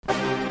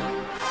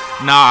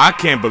Nah, I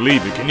can't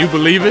believe it. Can you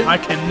believe it? I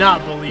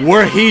cannot believe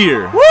We're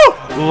here. Woo!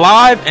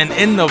 Live and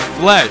in the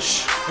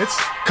flesh.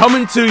 It's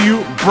Coming to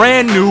you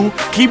brand new,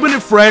 keeping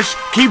it fresh,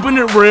 keeping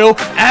it real,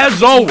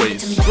 as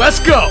always. Let's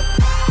go.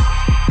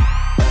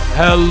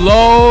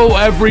 Hello,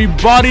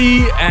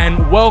 everybody,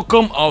 and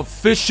welcome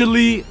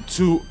officially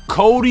to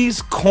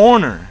Cody's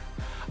Corner.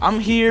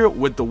 I'm here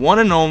with the one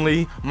and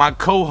only, my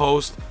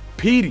co-host,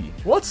 Petey.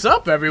 What's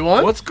up,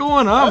 everyone? What's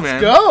going on,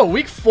 Let's man? go.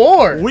 Week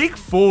 4. Week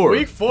 4.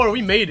 Week 4.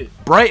 We made it.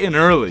 Bright and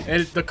early.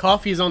 And the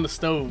coffee's on the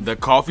stove. The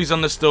coffee's on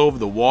the stove,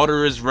 the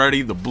water is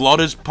ready, the blood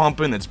is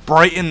pumping, it's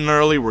bright and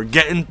early. We're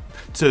getting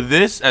to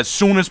this as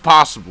soon as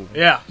possible.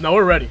 Yeah, no,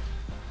 we're ready.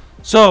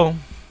 So,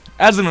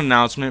 as an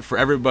announcement for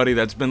everybody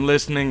that's been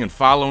listening and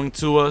following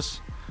to us,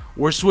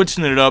 we're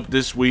switching it up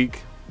this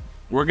week.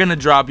 We're going to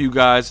drop you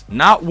guys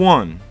not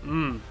one,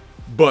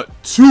 but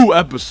 2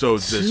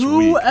 episodes this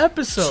week. 2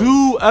 episodes.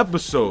 2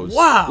 episodes.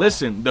 Wow.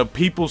 Listen, the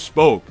people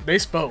spoke. They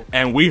spoke.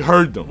 And we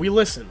heard them. We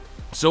listened.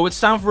 So it's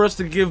time for us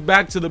to give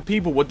back to the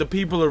people what the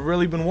people have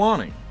really been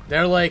wanting.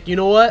 They're like, you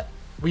know what?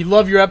 We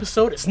love your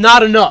episode. It's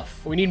not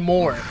enough. We need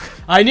more.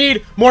 I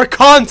need more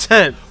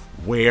content.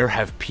 Where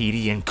have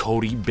Petey and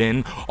Cody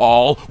been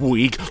all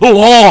week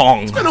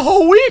long? It's been a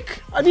whole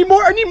week. I need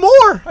more. I need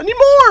more. I need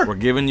more. We're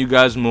giving you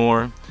guys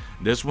more.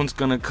 This one's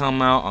going to come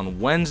out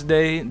on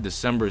Wednesday,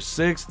 December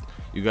 6th.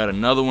 You got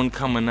another one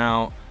coming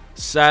out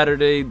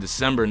Saturday,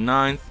 December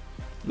 9th.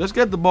 Let's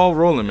get the ball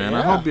rolling, man.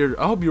 Yeah.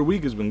 I hope your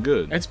week has been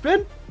good. It's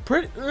been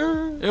pretty.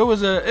 It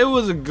was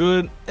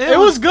good. It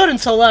was good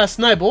until last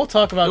night, but we'll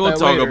talk about that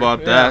later. We'll talk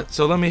about that.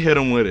 So let me hit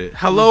them with it.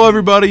 Hello,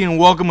 everybody, and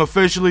welcome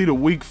officially to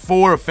Week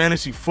 4 of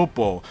Fantasy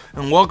Football.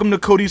 And welcome to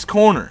Cody's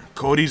Corner.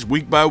 Cody's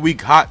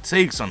week-by-week hot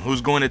takes on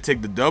who's going to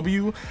take the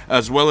W,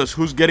 as well as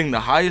who's getting the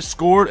highest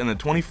score and the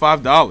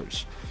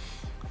 $25.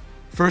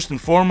 First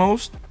and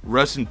foremost,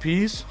 rest in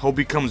peace. Hope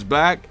he comes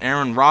back.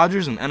 Aaron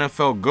Rodgers, an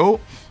NFL GOAT.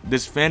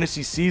 This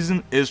fantasy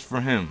season is for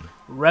him.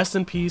 Rest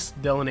in peace,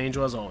 Dylan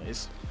Angel, as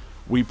always.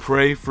 We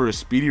pray for a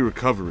speedy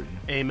recovery.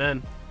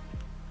 Amen.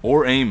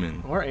 Or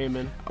amen. Or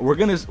amen.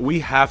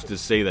 We have to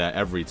say that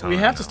every time. We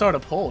have to start a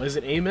poll. Is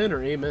it amen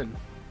or amen?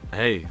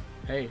 Hey.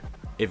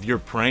 If you're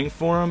praying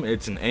for him,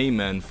 it's an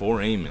amen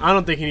for amen. I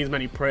don't think he needs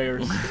many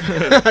prayers.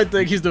 I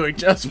think he's doing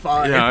just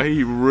fine. Yeah,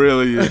 he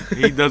really is.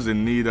 He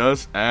doesn't need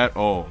us at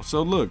all.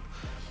 So look,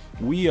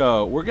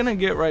 we're gonna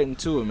get right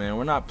into it, man.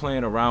 We're not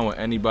playing around with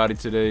anybody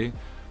today.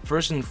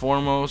 First and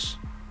foremost,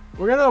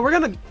 we're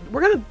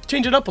gonna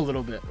change it up a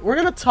little bit. We're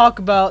gonna talk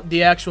about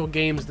the actual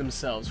games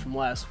themselves from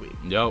last week.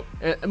 Yep.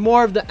 And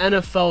more of the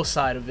NFL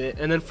side of it,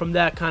 and then from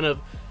that kind of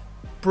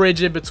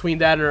bridge it between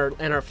that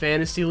and our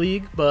fantasy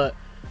league. But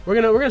we're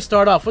gonna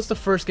start off. What's the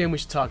first game we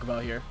should talk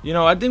about here?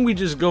 I think we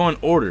just go in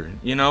order,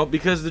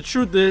 because the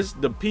truth is,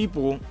 the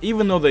people,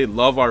 even though they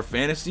love our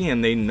fantasy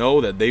and they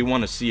know that they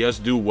want to see us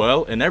do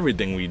well in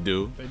everything we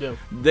do,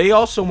 they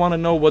also want to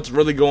know what's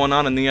really going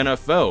on in the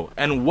NFL.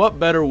 And what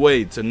better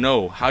way to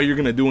know how you're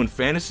going to do in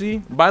fantasy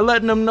by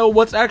letting them know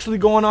what's actually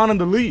going on in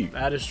the league.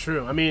 That is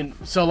true. I mean,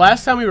 so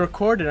last time we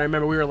recorded, I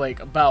remember we were like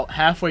about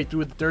halfway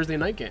through the Thursday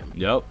night game.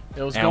 Yep.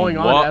 It was going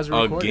on as we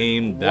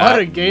recorded. What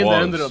a game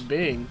that ended up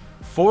being.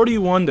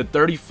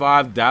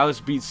 41-35,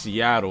 Dallas beat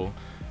Seattle.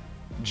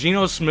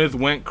 Geno Smith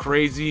went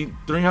crazy,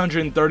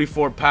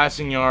 334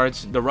 passing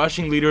yards. The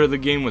rushing leader of the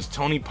game was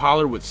Tony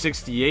Pollard with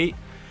 68.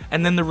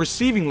 And then the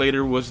receiving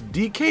leader was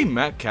DK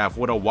Metcalf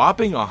with a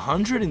whopping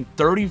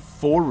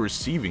 134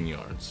 receiving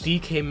yards.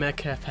 DK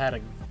Metcalf had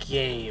a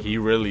game. He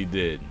really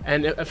did.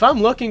 And if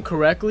I'm looking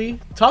correctly,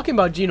 talking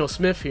about Geno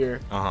Smith here,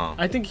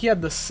 I think he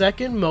had the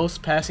second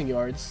most passing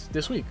yards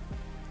this week.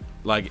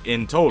 Like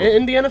in total?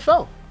 In the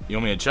NFL. You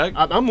want me to check?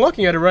 I'm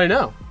looking at it right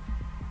now.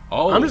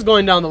 Oh. I'm just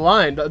going down the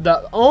line.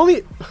 The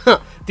only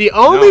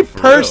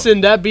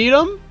person that beat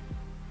him,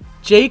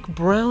 Jake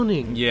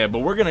Browning. Yeah, but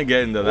we're gonna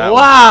get into that.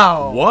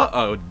 Wow. One. What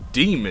a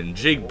demon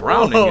Jake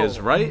Browning is,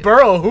 right?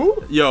 Burrow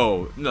who?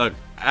 Yo, look,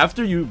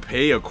 after you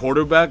pay a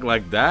quarterback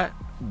like that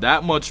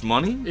much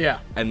money, yeah,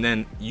 and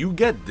then you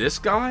get this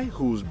guy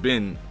who's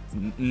been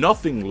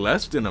nothing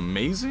less than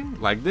amazing.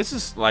 Like, this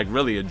is like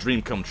really a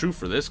dream come true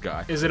for this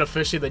guy. Is it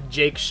officially the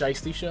Jake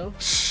Shiesty show?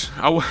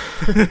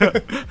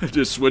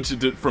 Just switch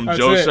it from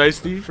Joe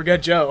Shiesty.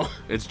 Forget Joe.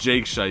 It's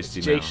Jake Shiesty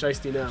now. Jake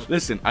Shiesty now.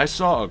 Listen, I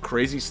saw a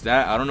crazy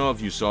stat. I don't know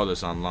if you saw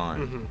this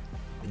online.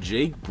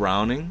 Jake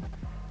Browning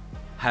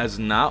has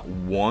not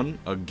won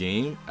a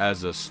game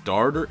as a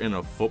starter in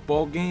a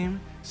football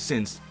game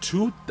since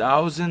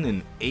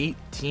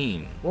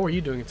 2018. What were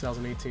you doing in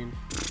 2018?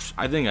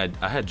 I think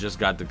I had just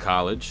got to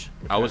college.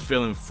 Okay. I was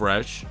feeling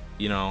fresh.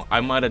 I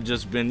might have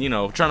just been,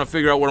 trying to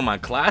figure out where my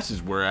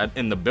classes were at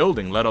in the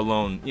building, let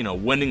alone,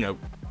 winning a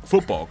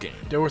football game.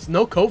 There was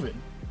no COVID.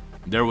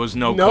 There was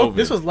no COVID.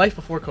 This was life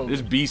before COVID. This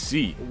is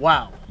BC.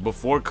 Wow.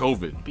 Before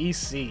COVID.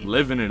 BC.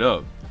 Living it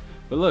up.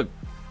 But look,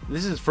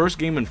 this is his first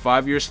game in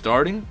 5 years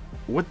starting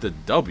with the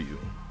W.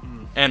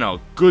 And a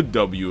good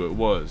W it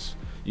was.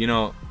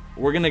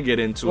 We're going to get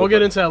into it. We'll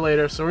get into that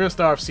later. So we're going to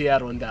start off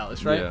Seattle and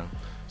Dallas, right? Yeah.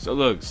 So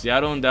look,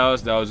 Seattle and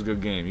Dallas, that was a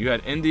good game. You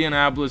had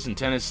Indianapolis and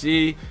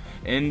Tennessee.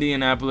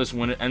 Indianapolis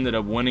ended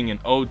up winning in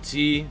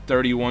OT,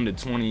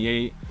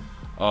 31-28.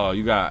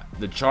 You got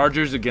the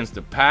Chargers against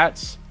the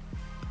Pats.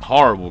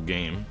 Horrible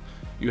game.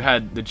 You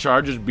had the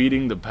Chargers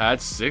beating the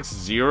Pats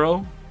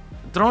 6-0.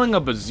 Throwing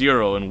up a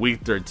 0 in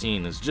Week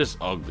 13 is just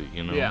ugly,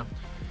 you know? Yeah.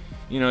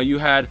 You know, you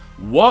had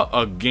what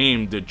a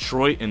game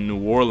Detroit and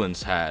New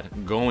Orleans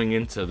had going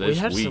into this week. We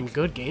had some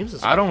good games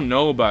this week. I don't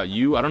know about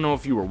you. I don't know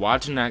if you were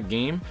watching that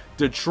game.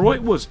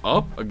 Detroit was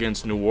up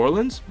against New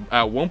Orleans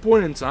at one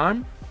point in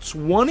time,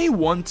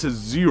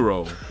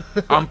 21-0.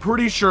 I'm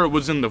pretty sure it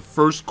was in the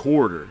first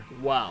quarter.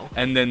 Wow.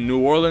 And then New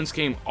Orleans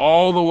came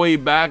all the way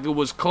back. It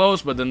was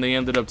close, but then they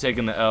ended up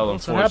taking the L.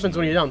 That's what happens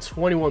when you're down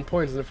 21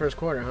 points in the first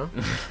quarter,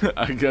 huh?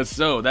 I guess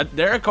so. That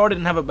Derek Carr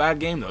didn't have a bad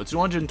game, though.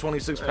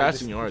 226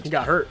 passing yards. He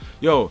got hurt.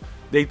 Yo,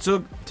 they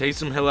took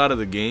Taysom Hill out of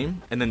the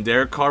game, and then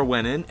Derek Carr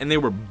went in, and they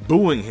were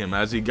booing him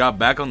as he got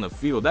back on the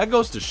field. That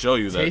goes to show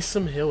you that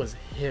Taysom Hill is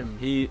him.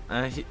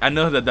 I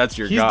know that's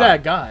your guy. He's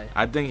that guy.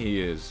 I think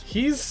he is.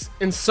 He's,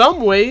 in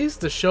some ways,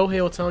 the Shohei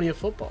Ohtani of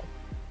football.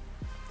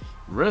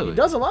 Really? He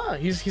does a lot.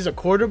 He's a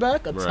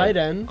quarterback, a tight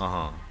end,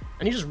 and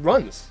he just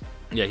runs.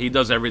 Yeah, he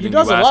does everything He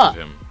does you a ask lot.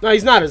 of him. No,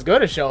 he's not as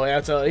good as Shohei.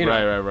 That's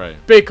a Right.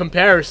 big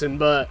comparison,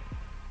 but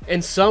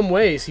in some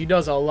ways, he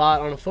does a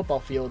lot on a football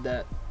field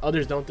that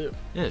others don't do.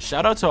 Yeah,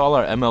 shout out to all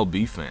our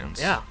MLB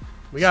fans. Yeah,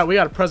 we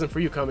got a present for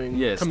you coming.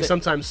 Yeah, coming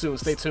sometime soon.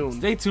 Stay tuned.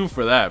 Stay tuned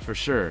for that for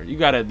sure. You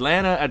got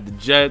Atlanta at the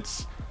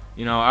Jets.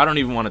 You know, I don't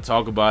even want to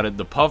talk about it.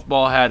 The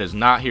puffball hat is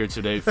not here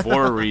today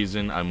for a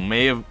reason. I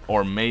may have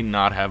or may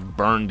not have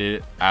burned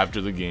it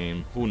after the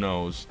game. Who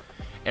knows?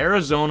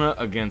 Arizona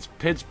against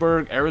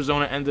Pittsburgh.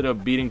 Arizona ended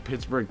up beating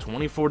Pittsburgh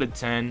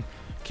 24-10.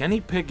 Kenny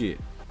Pickett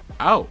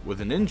out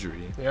with an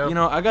injury. Yeah. You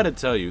know, I got to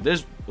tell you,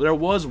 there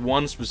was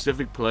one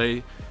specific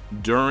play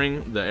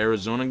during the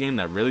Arizona game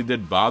that really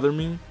did bother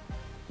me.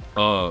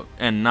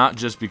 And not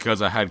just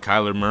because I had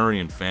Kyler Murray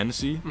in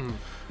fantasy. Mm-hmm.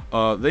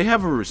 They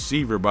have a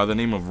receiver by the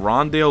name of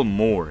Rondale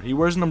Moore. He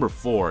wears number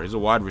 4. He's a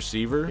wide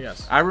receiver.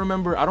 Yes. I don't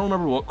remember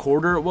what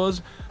quarter it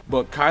was,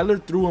 but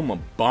Kyler threw him a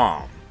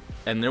bomb,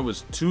 and there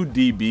was 2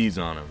 DBs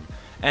on him.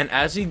 And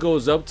as he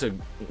goes up to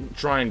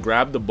try and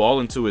grab the ball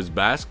into his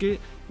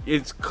basket,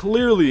 it's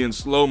clearly in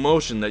slow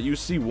motion that you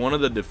see one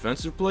of the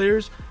defensive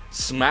players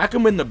smack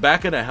him in the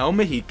back of the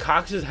helmet. He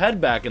cocks his head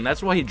back, and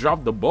that's why he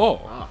dropped the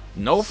ball. Wow.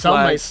 No flag. Some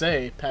might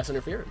say pass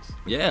interference.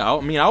 Yeah,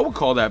 I mean, I would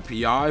call that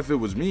PI if it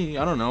was me.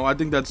 I don't know. I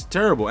think that's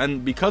terrible.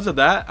 And because of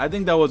that, I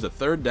think that was a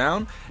third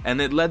down,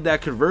 and it led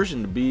that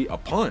conversion to be a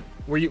punt.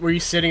 Were you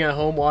sitting at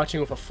home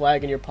watching with a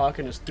flag in your pocket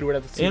and just threw it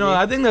at the TV? You know,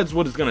 I think that's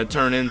what it's going to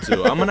turn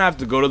into. I'm going to have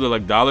to go to the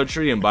Dollar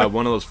Tree and buy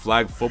one of those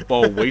flag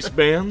football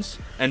waistbands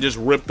and just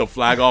rip the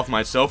flag off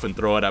myself and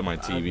throw it at my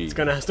TV. It's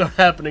going to start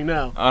happening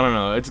now. I don't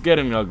know. It's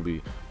getting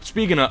ugly.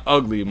 Speaking of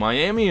ugly,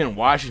 Miami and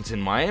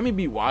Washington. Miami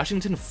beat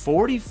Washington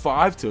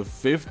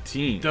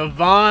 45-15.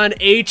 Devon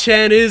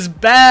Achane is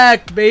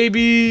back,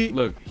 baby.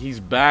 Look, he's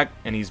back,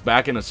 and he's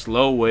back in a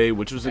slow way,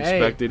 which was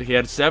expected. He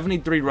had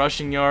 73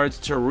 rushing yards.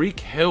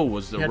 Tariq Hill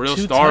was the real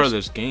star of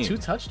this game. 2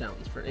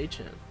 touchdowns for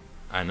Achane.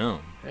 I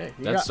know. Hey,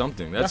 that's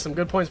something. That's some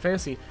good points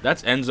fantasy.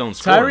 That's end zone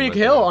scoring. Tyreek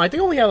Hill, I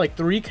think only had like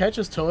 3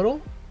 catches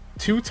total,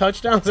 2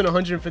 touchdowns and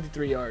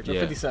 153 yards, or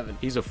 57.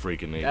 He's a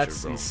freak of nature,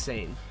 That's bro.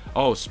 Insane.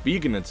 Oh,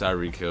 speaking of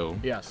Tyreek Hill,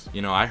 yes.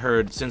 You know, I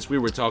heard since we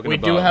were talking we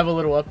do have a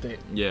little update.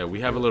 Yeah,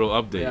 we have a little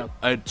update.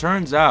 Yeah. It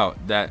turns out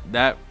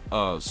that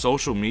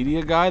social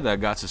media guy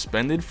that got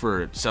suspended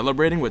for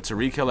celebrating with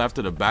Tyreek Hill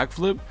after the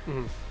backflip,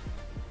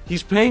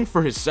 he's paying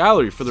for his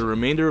salary for the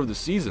remainder of the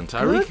season.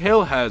 Tyreek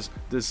Hill has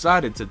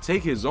decided to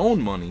take his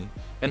own money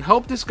and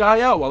help this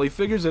guy out while he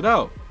figures it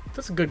out.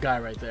 That's a good guy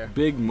right there.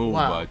 Big move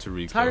by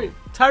Tyreek Hill.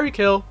 Tyreek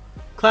Hill,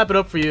 clap it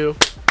up for you.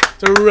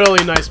 It's a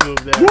really nice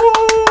move there. Woo!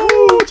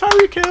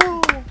 Tyreek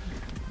Hill!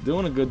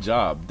 Doing a good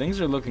job. Things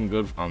are looking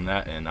good on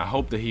that end. I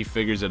hope that he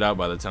figures it out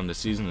by the time the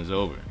season is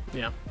over.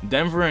 Yeah.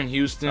 Denver and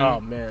Houston. Oh,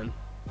 man.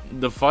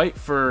 The fight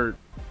for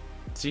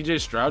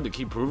CJ Stroud to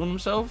keep proving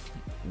himself.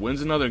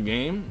 Wins another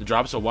game.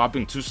 Drops a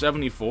whopping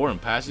 274 in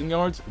passing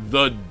yards.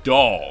 The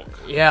dog.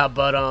 Yeah,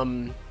 but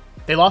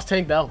they lost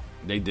Tank Dell.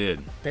 They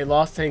did. They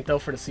lost Tank Dell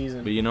for the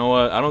season. But you know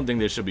what? I don't think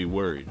they should be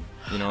worried.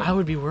 You know, I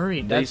would be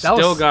worried. They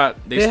still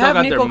got their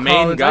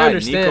main guy,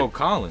 Nico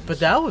Collins. But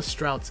that was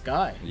Stroud's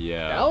guy.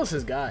 Yeah. That was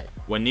his guy.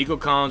 When Nico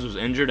Collins was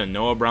injured and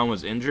Noah Brown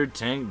was injured,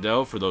 Tank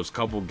Dell for those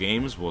couple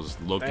games was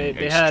looking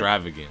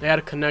extravagant. They had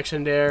a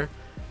connection there.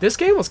 This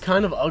game was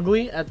kind of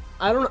ugly. I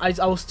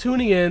was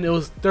tuning in. It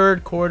was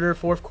third quarter,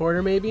 fourth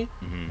quarter maybe.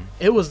 Mm-hmm.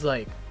 It was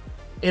like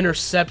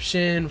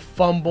interception,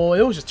 fumble.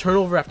 It was just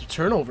turnover after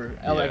turnover.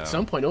 Yeah. At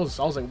some point, I was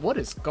like, "What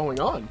is going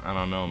on?" I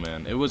don't know,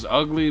 man. It was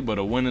ugly, but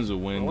a win is a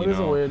win. A win is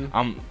a win.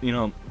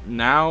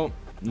 Now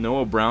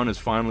Noah Brown is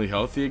finally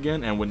healthy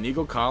again, and with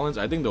Nico Collins,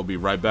 I think they'll be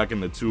right back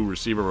in the 2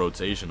 receiver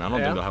rotation. I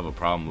don't think they'll have a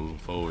problem moving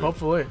forward.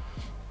 Hopefully.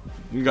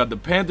 We got the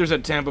Panthers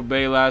at Tampa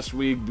Bay last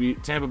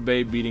week. Tampa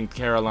Bay beating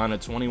Carolina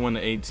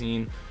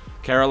 21-18.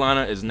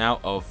 Carolina is now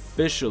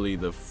officially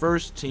the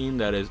first team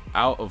that is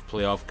out of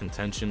playoff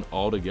contention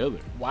altogether.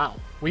 Wow.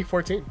 Week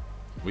 14.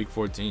 Week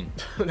 14.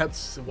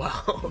 That's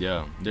wow.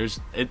 Yeah,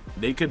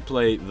 they could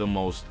play the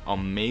most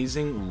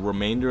amazing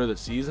remainder of the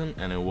season,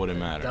 and it wouldn't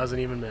matter. Doesn't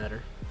even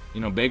matter.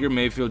 Baker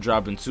Mayfield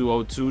dropping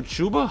 202.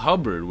 Chuba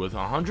Hubbard with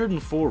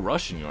 104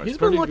 rushing yards. He's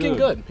been looking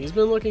good. He's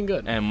been looking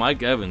good. And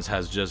Mike Evans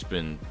has just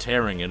been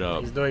tearing it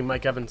up. He's doing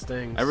Mike Evans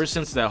things. Ever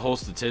since that whole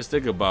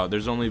statistic about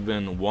there's only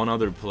been one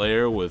other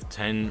player with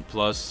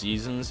 10-plus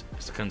seasons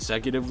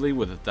consecutively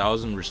with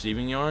 1,000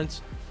 receiving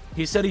yards,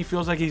 he said he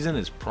feels like he's in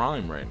his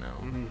prime right now.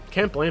 Mm-hmm.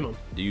 Can't blame him.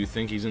 Do you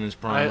think he's in his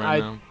prime right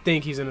now? I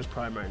think he's in his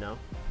prime right now.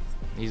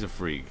 He's a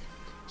freak.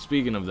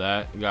 Speaking of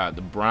that, you got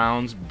the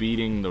Browns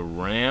beating the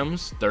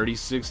Rams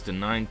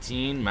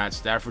 36-19. Matt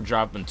Stafford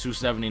dropping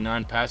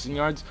 279 passing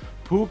yards.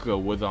 Puka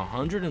with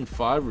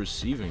 105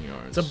 receiving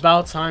yards. It's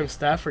about time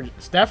Stafford's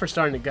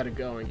starting to get it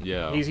going.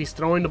 Yeah. He's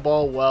throwing the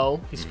ball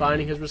well. He's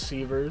finding his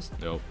receivers.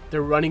 Yep.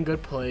 They're running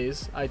good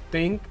plays. I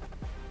think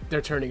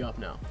they're turning up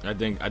now. I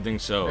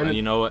think so. And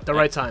you know what? The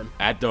right time.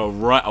 At the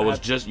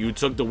right, you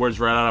took the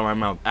words right out of my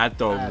mouth. At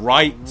the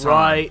right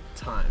time.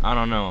 I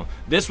don't know.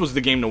 This was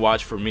the game to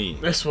watch for me.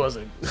 This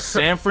wasn't.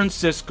 San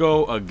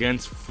Francisco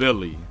against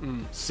Philly.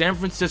 San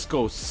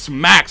Francisco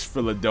smacks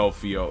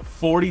Philadelphia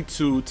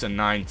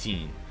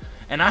 42-19.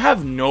 And I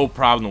have no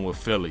problem with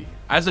Philly.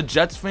 As a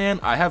Jets fan,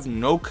 I have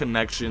no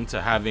connection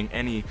to having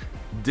any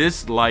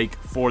dislike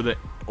for the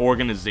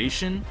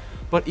organization.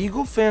 But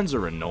Eagle fans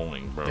are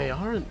annoying, bro. They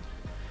aren't.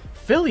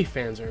 Philly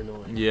fans are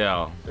annoying.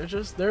 Yeah. They're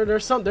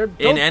built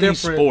in any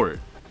different. sport.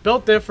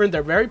 Built different.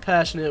 They're very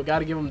passionate. Got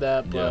to give them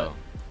that. But Yeah.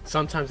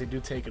 sometimes they do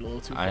take it a little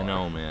too far. I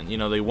know, man.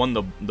 They won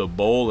the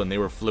bowl and they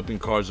were flipping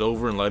cars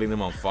over and lighting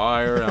them on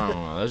fire. I don't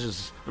know. That's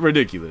just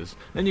ridiculous.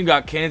 Then you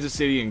got Kansas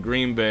City and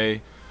Green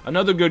Bay.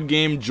 Another good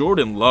game.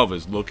 Jordan Love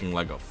is looking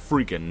like a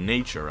freak of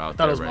nature out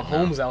there. I thought it was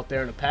Mahomes out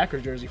there in a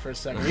Packers jersey for a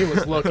second. He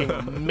was looking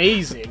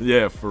amazing.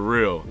 Yeah, for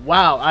real.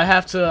 Wow. I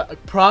have to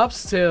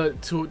props to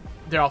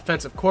their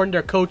offensive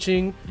coordinator,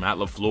 coaching. Matt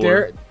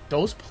LaFleur.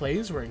 Those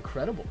plays were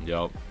incredible.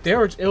 Yep.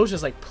 It was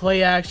just like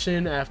play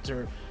action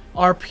after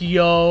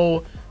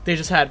RPO. They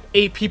just had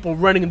 8 people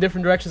running in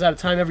different directions at a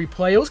time every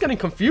play. It was getting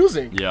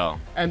confusing. Yeah.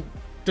 And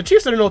the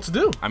Chiefs didn't know what to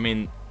do. I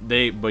mean,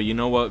 but you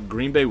know what?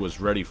 Green Bay was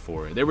ready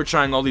for it. They were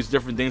trying all these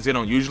different things they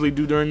don't usually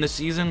do during the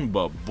season,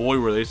 but boy,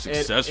 were they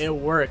successful. It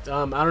worked.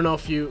 I don't know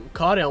if you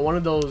caught it on one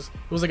of those.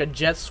 It was like a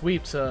jet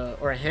sweep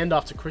or a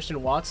handoff to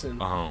Christian Watson,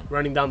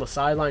 running down the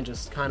sideline,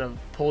 just kind of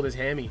pulled his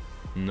hammy.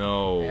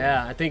 No.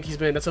 Yeah, I think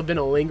that's been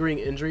a lingering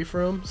injury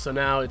for him. So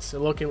now it's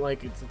looking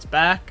like it's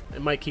back.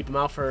 It might keep him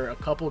out for a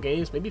couple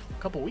games, maybe a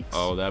couple weeks.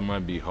 Oh, that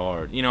might be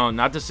hard.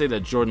 Not to say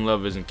that Jordan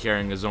Love isn't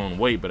carrying his own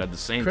weight, but at the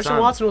same Christian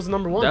time, Watson was the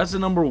number one. That's the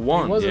number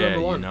one. He was the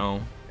number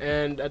one.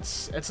 And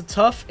it's a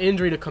tough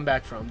injury to come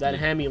back from. That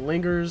hammy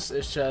lingers.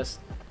 It's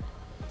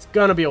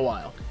gonna be a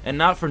while. And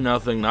not for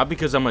nothing, not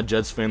because I'm a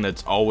Jets fan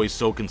that's always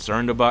so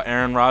concerned about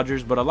Aaron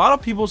Rodgers, but a lot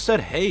of people said,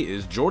 hey,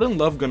 is Jordan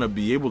Love gonna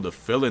be able to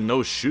fill in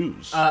those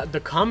shoes? The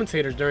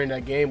commentators during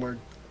that game were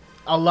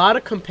a lot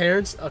of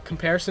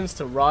comparisons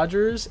to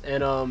Rodgers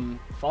and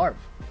Favre.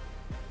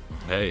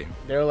 Hey.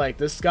 They're like,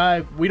 this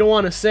guy, we don't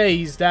want to say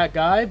he's that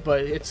guy,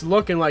 but it's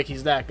looking like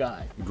he's that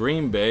guy.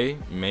 Green Bay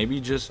maybe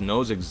just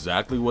knows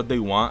exactly what they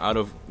want out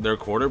of their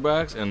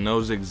quarterbacks and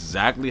knows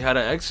exactly how to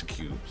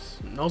execute.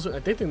 I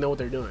think they know what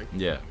they're doing.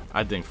 Yeah,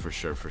 I think for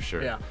sure.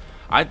 Yeah.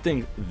 I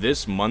think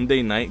this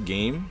Monday night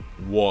game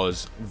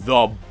was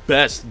the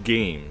best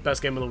game.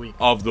 Best game of the week.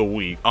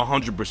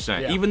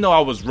 100%. Yeah. Even though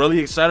I was really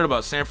excited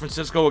about San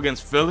Francisco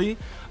against Philly,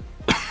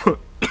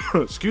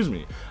 excuse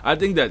me, I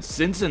think that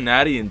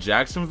Cincinnati and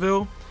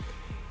Jacksonville,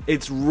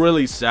 it's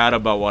really sad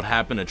about what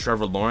happened to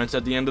Trevor Lawrence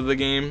at the end of the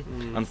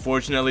game.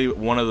 Unfortunately,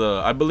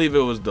 I believe it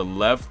was the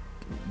left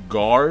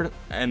guard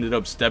ended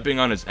up stepping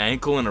on his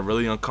ankle in a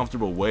really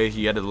uncomfortable way.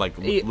 He had to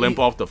limp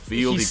off the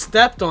field. He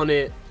stepped on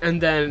it, and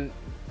then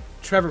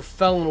Trevor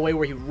fell in a way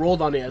where he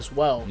rolled on it as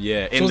well.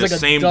 Yeah, so in the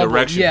same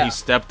direction he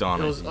stepped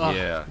on it. Was,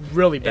 yeah,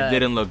 really bad. It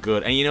didn't look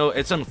good. And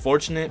it's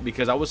unfortunate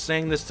because I was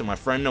saying this to my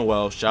friend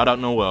Noel. Shout out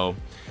Noel.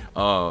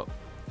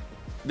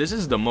 This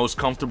is the most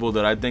comfortable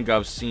that I think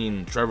I've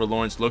seen Trevor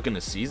Lawrence look in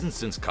a season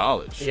since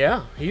college.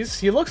 Yeah,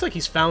 he looks like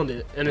he's found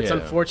it, and it's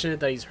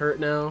unfortunate that he's hurt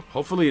now.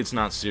 Hopefully it's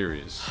not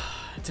serious.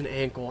 It's an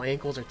ankle.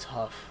 Ankles are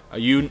tough. I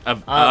know.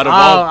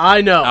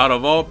 I Out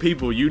of all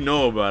people, you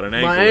know about an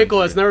ankle. My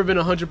ankle has never been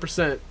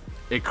 100%.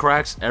 It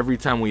cracks every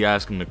time we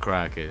ask him to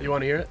crack it. You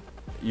want to hear it?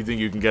 You think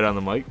you can get on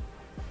the mic?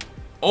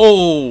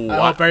 Oh!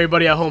 I hope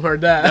everybody at home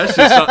heard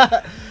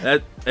that.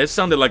 It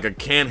sounded like a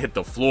can hit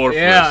the floor.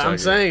 Yeah, for a second. I'm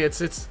saying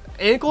it's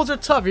ankles are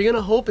tough. You're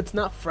gonna hope it's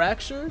not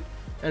fractured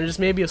and just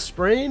maybe a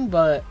sprain,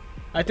 but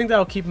I think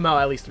that'll keep him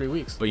out at least 3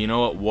 weeks. But you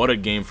know what? What a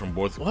game from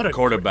both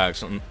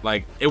quarterbacks.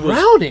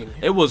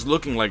 It was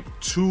looking like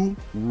two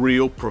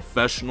real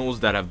professionals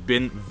that have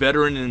been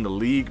veteran in the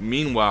league.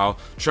 Meanwhile,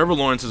 Trevor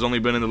Lawrence has only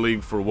been in the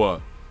league for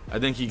what? I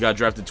think he got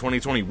drafted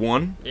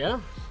 2021. Yeah.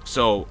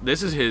 So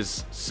this is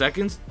his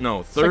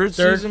third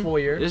season. Full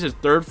year. This is his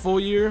third full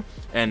year,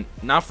 and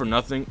not for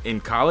nothing, in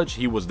college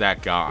he was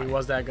that guy. He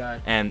was that guy.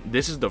 And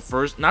this is the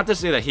first. Not to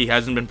say that he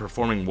hasn't been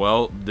performing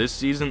well this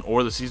season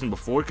or the season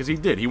before, because he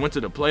did. He went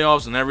to the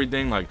playoffs and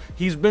everything. Like,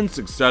 he's been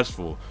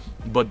successful,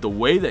 but the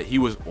way that he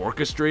was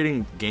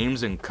orchestrating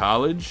games in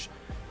college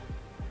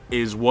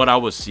is what I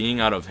was seeing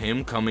out of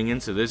him coming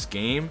into this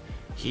game.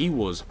 He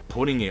was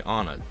putting it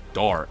on a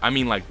dart. I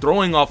mean, like,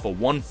 throwing off of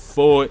 1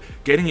 foot,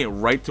 getting it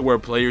right to where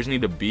players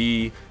need to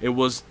be. It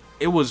was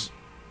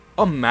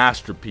a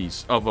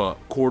masterpiece of a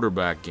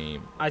quarterback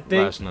game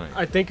last night.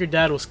 I think your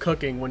dad was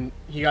cooking when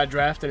he got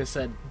drafted and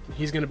said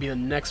he's going to be the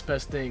next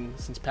best thing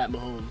since Pat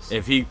Mahomes.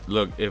 If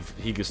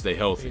he could stay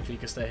healthy. If he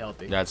could stay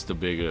healthy. That's the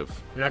big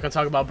if. You're not going to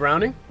talk about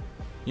Browning?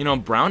 You know,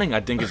 Browning, I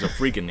think, is a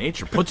freak of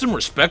nature. Put some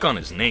respect on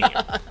his name.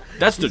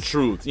 That's the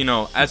truth. You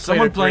know, as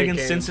someone playing in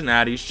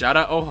Cincinnati, shout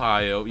out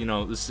Ohio, you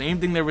know, the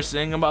same thing they were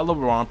saying about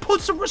LeBron.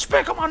 Put some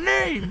respect on my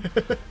name.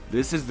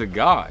 This is the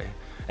guy.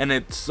 And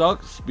it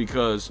sucks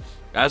because,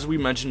 as we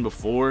mentioned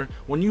before,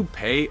 when you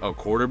pay a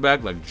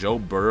quarterback like Joe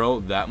Burrow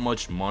that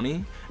much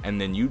money, and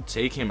then you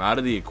take him out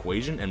of the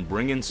equation and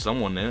bring in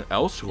someone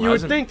else who you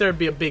would think there'd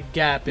be a big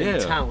gap in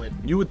talent.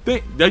 You would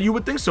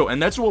think so,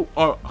 and that's what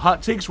our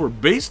hot takes were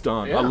based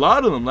on. Yeah. A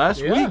lot of them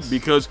last week,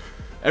 because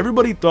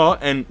everybody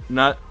thought,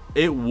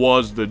 it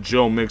was the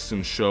Joe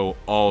Mixon show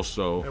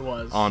also. It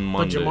was on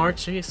Monday. But Jamar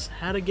Chase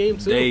had a game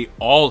too. They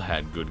all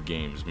had good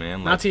games,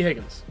 man. Not T.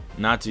 Higgins.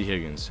 Not T.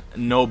 Higgins.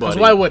 Nobody.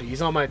 Because why would he?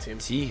 He's on my team.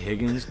 T.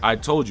 Higgins? I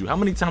told you. How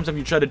many times have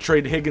you tried to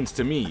trade Higgins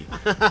to me?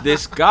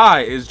 This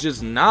guy is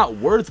just not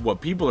worth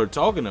what people are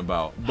talking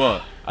about.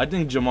 But I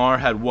think Jamar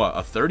had, a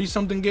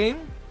 30-something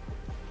game?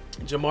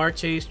 Jamar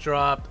Chase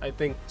dropped, I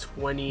think,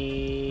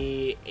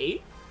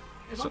 28?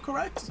 If I'm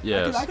correct?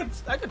 Yes.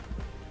 I could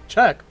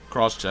check.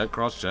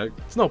 Cross-check.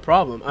 It's no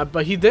problem.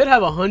 But he did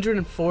have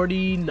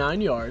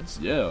 149 yards.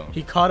 Yeah.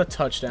 He caught a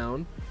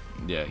touchdown.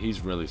 Yeah,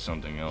 he's really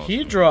something else.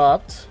 He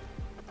dropped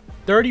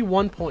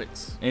 31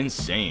 points.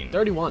 Insane.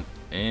 31.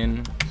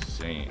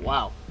 Insane.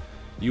 Wow.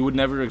 You would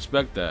never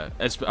expect that.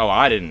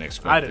 I didn't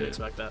expect it. I didn't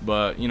expect that.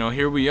 But,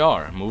 here we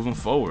are, moving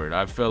forward.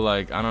 I feel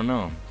like, I don't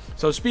know.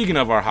 So, speaking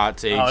of our hot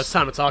takes. Oh, it's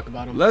time to talk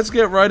about them. Let's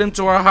get right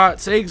into our hot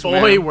takes,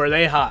 man. Boy, were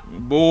they hot.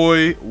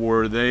 Boy,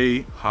 were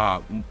they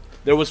hot.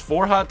 There was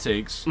 4 hot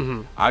takes.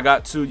 Mm-hmm. I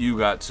got 2, you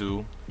got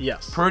 2.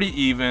 Yes. Pretty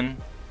even.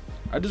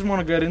 I just want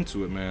to get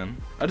into it, man.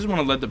 I just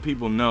want to let the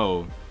people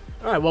know.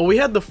 All right, well, we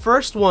had the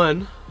first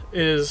one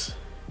is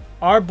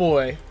our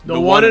boy, the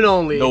one and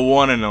only. The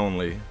one and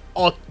only.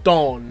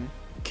 Otong.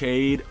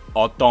 Cade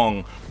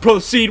Otong.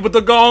 Proceed with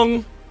the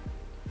gong.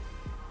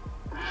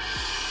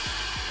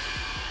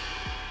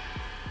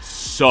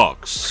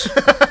 Sucks.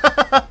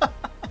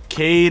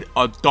 Cade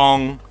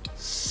Otong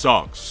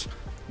sucks.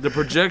 The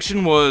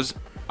projection was,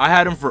 I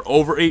had him for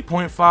over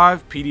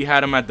 8.5. PD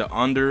had him at the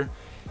under.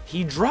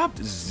 He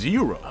dropped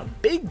 0. A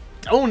big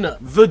donut.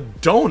 The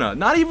donut.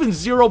 Not even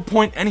 0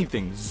 point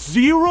anything.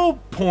 0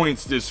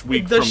 points this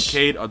week from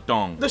Cade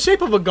Otong. The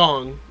shape of a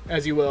gong,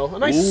 as you will. A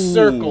nice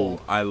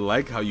circle. I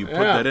like how you put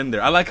that in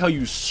there. I like how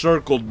you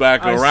circled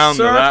back around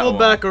to that circled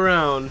back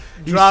around.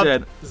 He dropped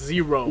said,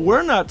 0.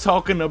 We're not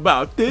talking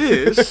about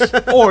this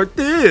or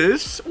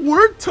this.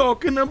 We're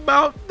talking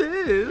about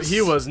this.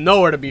 He was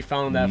nowhere to be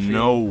found in that field.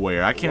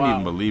 Nowhere. I can't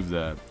even believe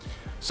that.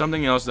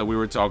 Something else that we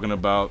were talking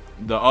about,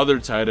 the other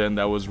tight end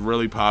that was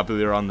really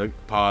popular on the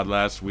pod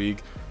last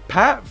week,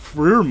 Pat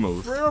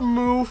Freiermuth.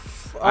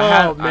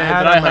 Oh,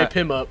 man, did I hype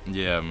him up.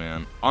 Yeah,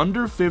 man.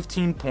 Under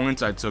 15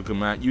 points I took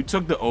him at. You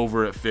took the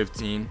over at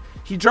 15.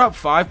 He dropped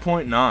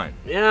 5.9.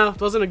 Yeah,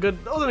 it wasn't a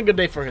good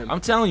day for him. I'm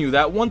telling you,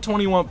 that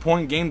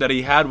 121-point game that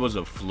he had was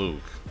a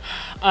fluke.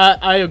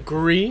 I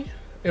agree.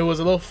 It was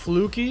a little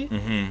fluky.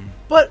 Mm-hmm.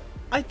 But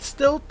I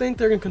still think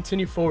they're going to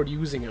continue forward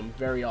using him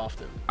very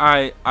often.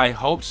 I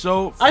hope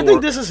so. I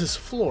think this is his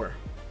floor,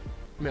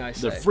 may I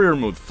say. The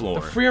Freiermuth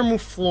floor. The Freiermuth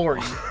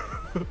flooring.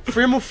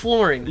 Freiermuth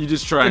flooring. You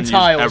just try and use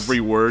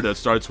every word that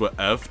starts with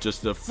F.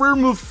 Just the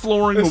Freiermuth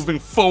flooring moving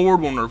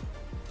forward when they're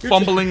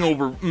fumbling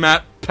over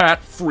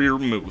Pat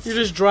Freiermuth. You're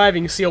just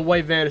driving, you see a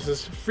white van, it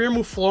says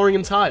Freiermuth flooring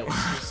and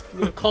tiles.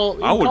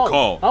 I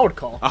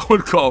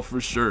would call for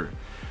sure.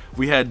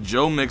 We had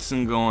Joe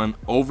Mixon going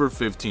over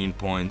 15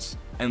 points.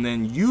 And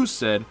then you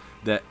said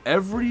that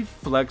every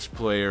flex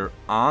player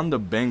on the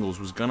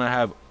Bengals was going to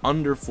have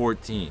under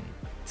 14.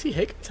 T.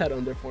 Higgins had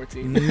under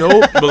 14.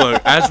 No, but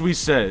look, as we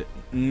said,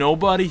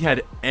 nobody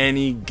had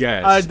any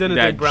guess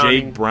that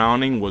Jake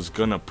Browning was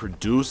going to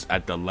produce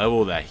at the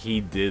level that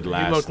he did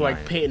last night. He looked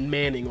like Peyton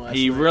Manning last night.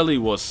 He really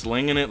was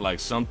slinging it like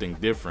something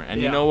different.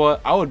 And you know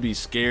what? I would be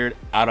scared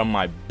out of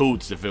my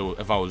boots if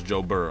I was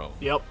Joe Burrow.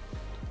 Yep.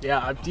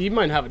 Yeah, he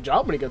might have a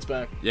job when he gets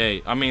back. Yeah,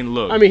 I mean,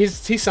 look. I mean,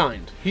 he's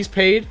signed. He's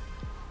paid.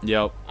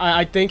 Yep.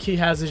 I think he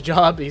has his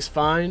job. He's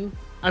fine.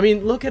 I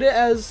mean, look at it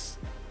as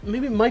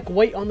maybe Mike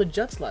White on the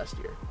Jets last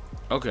year.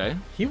 Okay.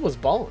 He was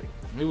balling.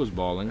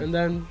 And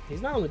then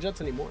he's not on the Jets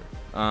anymore.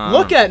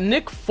 Look at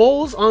Nick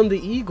Foles on the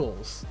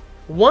Eagles.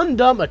 Won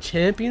them a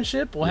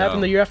championship. What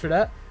happened the year after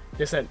that?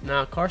 They said,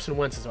 nah, Carson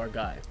Wentz is our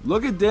guy.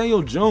 Look at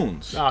Daniel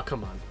Jones. Oh,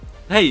 come on.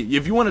 Hey,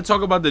 if you want to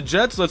talk about the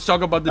Jets, let's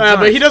talk about the Giants.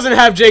 But he doesn't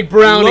have Jake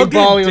Browning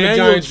balling on the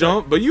Giants.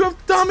 But you have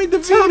Tommy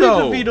DeVito.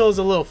 Tommy DeVito is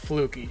a little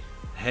fluky.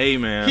 Hey,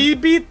 man. He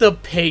beat the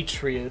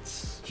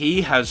Patriots.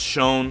 He has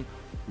shown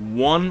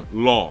one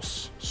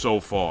loss so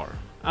far.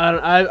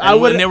 I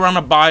would. When they were on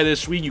a bye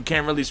this week, you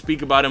can't really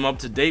speak about him up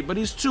to date. But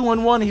he's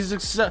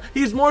 2-1.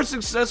 He's more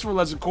successful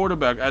as a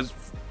quarterback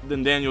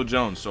than Daniel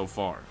Jones so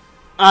far.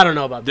 I don't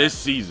know about this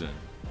season.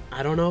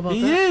 I don't know about that.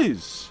 He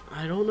is.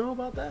 I don't know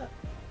about that.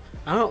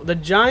 I don't. The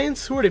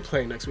Giants. Who are they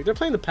playing next week? They're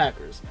playing the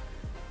Packers.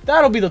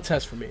 That'll be the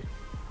test for me.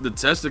 The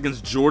test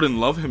against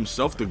Jordan Love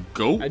himself, the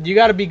GOAT? You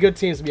got to be good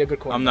teams to be a good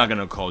quarterback. I'm not going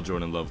to call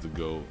Jordan Love the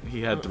GOAT.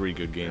 He had 3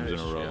 good games in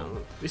a row. Yeah.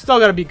 You still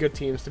got to be good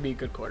teams to be a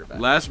good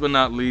quarterback. Last but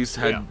not least,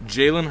 had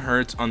Jalen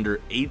Hurts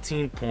under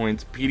 18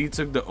 points. Petey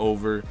took the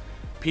over.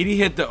 Petey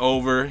hit the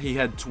over. He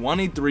had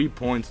 23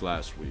 points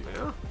last week.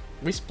 Yeah.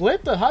 We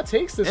split the hot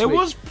takes this week. It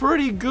was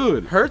pretty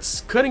good.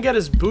 Hurts couldn't get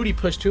his booty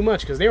pushed too much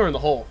because they were in the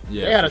hole.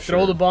 Yeah, they had to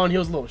throw the ball, and he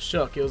was a little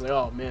shook. He was like,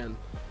 oh, man.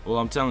 Well,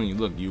 I'm telling you,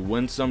 look, you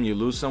win some, you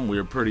lose some. We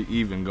were pretty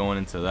even going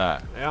into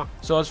that. Yeah.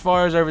 So as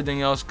far as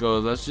everything else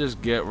goes, let's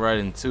just get right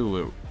into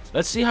it.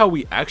 Let's see how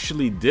we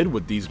actually did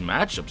with these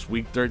matchups,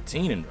 Week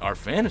 13 in our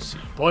fantasy.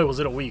 Boy, was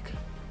it a week.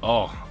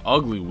 Oh,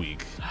 ugly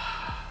week.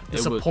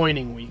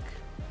 Disappointing week.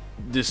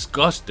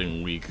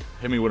 Disgusting week.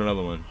 Hit me with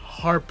another one.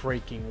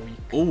 Heartbreaking week.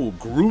 Oh,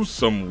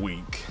 gruesome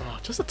week. Oh,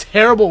 just a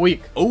terrible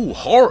week. Oh,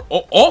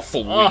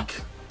 awful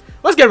week.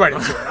 Let's get right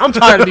into it. I'm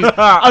tired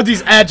of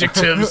these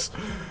adjectives.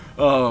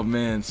 Oh,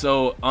 man.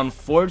 So,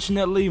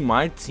 unfortunately,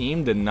 my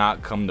team did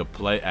not come to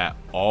play at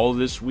all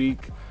this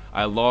week.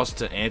 I lost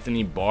to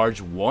Anthony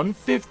Barge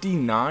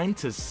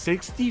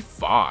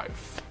 159-65.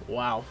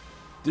 Wow.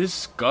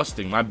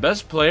 Disgusting. My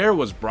best player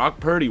was Brock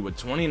Purdy with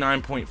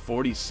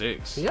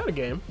 29.46. He had a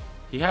game.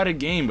 He had a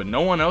game, but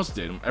no one else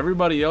did.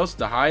 Everybody else,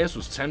 the highest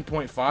was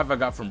 10.5 I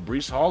got from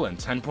Breece Hall and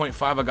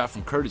 10.5 I got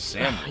from Curtis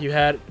Samuel. You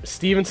had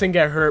Stevenson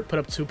get hurt, put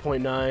up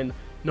 2.9.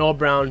 Noah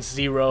Brown,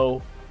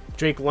 0.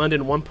 Drake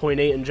London,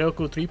 1.8. And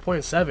Njoku,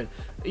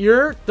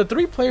 3.7. The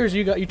 3 players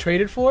you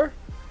traded for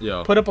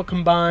put up a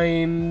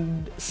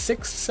combined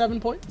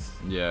 6-7 points.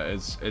 Yeah,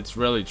 it's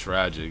really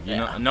tragic. You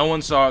know, no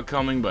one saw it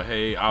coming, but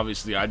hey,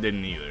 obviously I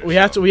didn't either. We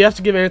have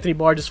to give Anthony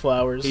Barr his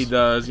flowers. He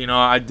does. You know,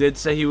 I did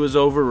say he was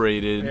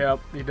overrated.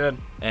 Yep, he did.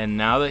 And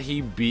now that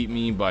he beat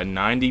me by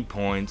 90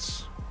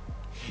 points,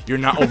 you're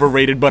not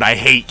overrated, but I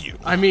hate you.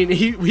 I mean,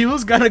 he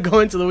was gonna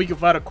go into the week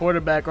without a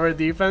quarterback or a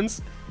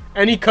defense,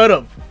 and he could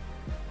have.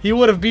 He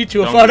would have beat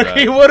you without a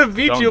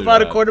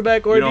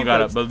quarterback or a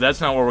defense. But that's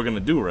not what we're gonna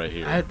do right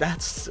here.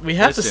 We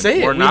have to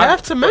say it. We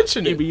have to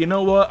mention it. But you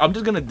know what? I'm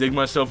just gonna dig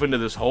myself into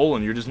this hole,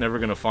 and you're just never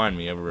gonna find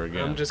me ever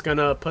again. I'm just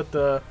gonna put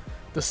the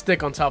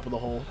stick on top of the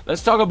hole.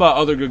 Let's talk about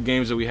other good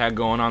games that we had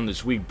going on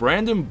this week.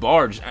 Brandon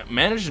Barge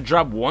managed to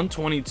drop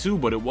 122,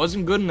 but it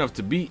wasn't good enough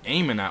to beat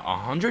Eamon at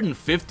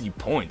 150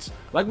 points.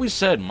 Like we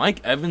said, Mike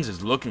Evans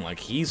is looking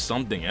like he's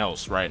something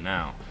else right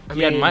now.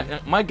 He had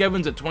Mike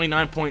Evans at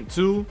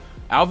 29.2.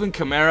 Alvin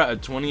Kamara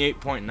at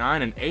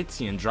 28.9 and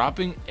Etienne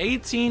dropping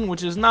 18,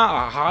 which is not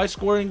a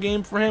high-scoring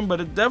game for him,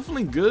 but it's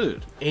definitely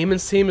good.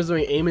 Eamon's team is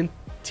doing Eamon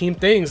team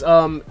things.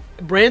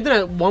 Brandon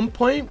at one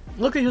point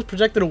looked like he was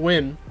projected to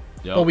win,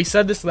 but we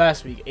said this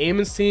last week.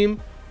 Eamon's team,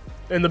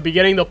 in the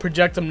beginning, they'll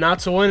project him not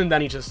to win, and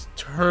then he just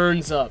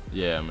turns up.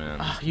 Yeah, man.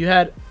 You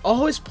had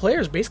all his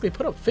players basically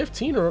put up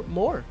 15 or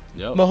more.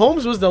 Yep.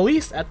 Mahomes was the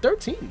least at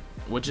 13.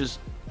 Which is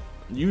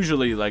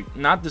usually, like,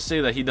 not to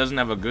say that he doesn't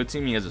have a good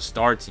team, he has a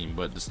star team,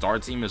 but the star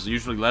team is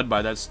usually led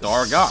by that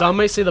star guy. Some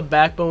may say the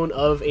backbone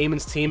of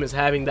Eamon's team is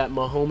having that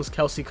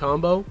Mahomes-Kelsey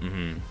combo.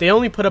 Mm-hmm. They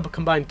only put up a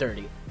combined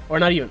 30, or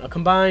not even, a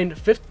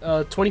combined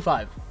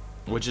 25.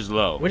 Which is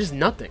low. Which is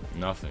nothing.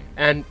 Nothing.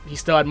 And he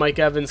still had Mike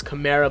Evans,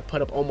 Kamara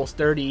put up almost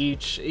 30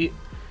 each.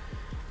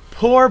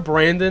 Poor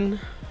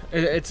Brandon.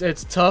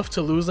 It's tough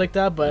to lose like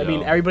that, but I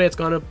mean, everybody that's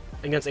gone up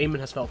against Eamon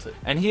has felt it.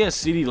 And he has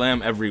CeeDee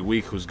Lamb every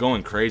week who's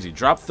going crazy.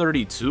 Dropped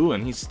 32,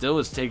 and he still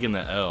is taking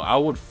the L. I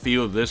would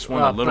feel this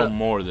one a little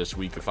more this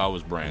week if I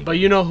was Brandon. But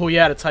you know who he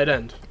had at tight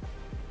end?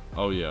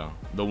 Oh, yeah.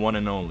 The one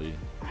and only.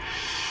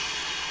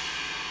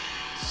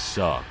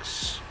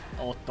 Sucks.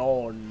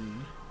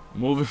 Othon.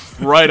 Moving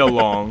right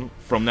along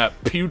from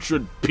that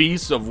putrid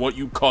piece of what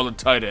you call a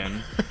tight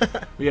end,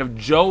 we have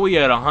Joey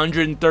at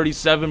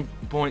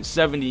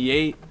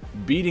 137.78,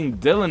 beating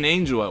Dylan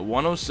Angel at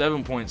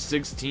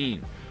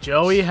 107.16.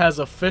 Joey has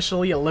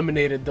officially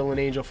eliminated Dylan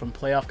Angel from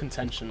playoff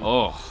contention.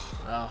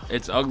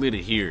 It's ugly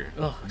to hear.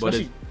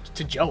 Especially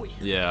to Joey.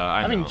 Yeah,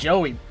 I know. Having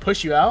Joey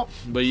push you out.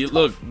 But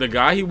look, the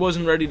guy he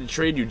wasn't ready to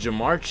trade you,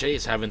 Jamar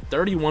Chase, having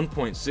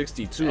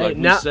 31.62, like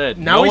we said.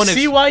 Now we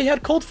see why he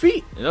had cold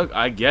feet. Look,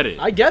 I get it.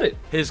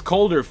 His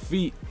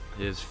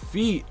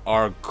feet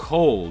are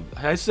cold.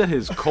 I said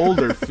his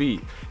colder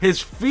feet.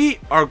 His feet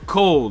are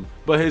cold,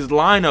 but his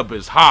lineup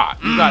is hot.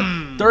 You got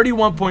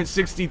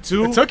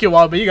 31.62. It took you a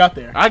while, but you got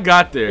there. I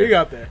got there. You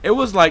got there. It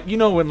was like, you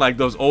know when like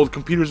those old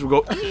computers would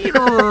go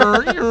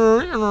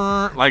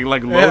like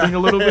loading a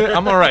little bit?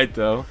 I'm all right,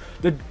 though.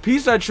 The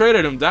piece I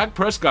traded him, Dak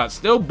Prescott,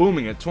 still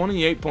booming at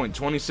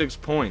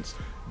 28.26 points.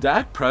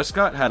 Dak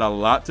Prescott had a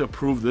lot to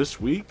prove this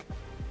week.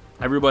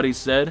 Everybody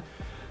said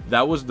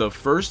that was the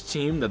first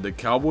team that the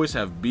Cowboys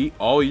have beat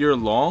all year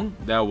long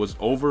that was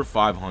over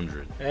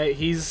 500. Hey,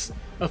 he's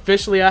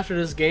officially, after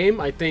this game,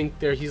 I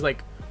think he's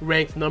like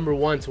ranked number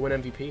 1 to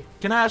win MVP.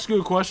 Can I ask you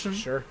a question?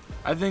 Sure.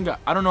 I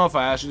don't know if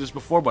I asked you this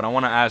before, but I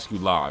want to ask you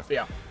live.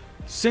 Yeah.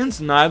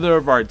 Since neither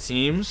of our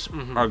teams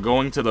are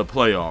going to the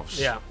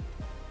playoffs,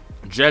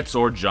 Jets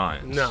or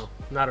Giants. No,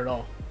 not at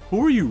all.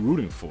 Who are you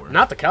rooting for?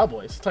 Not the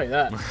Cowboys, I'll tell you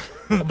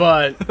that.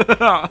 But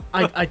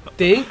I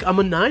think I'm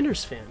a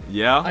Niners fan.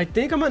 Yeah? I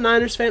think I'm a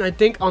Niners fan. I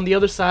think on the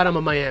other side, I'm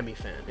a Miami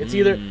fan. It's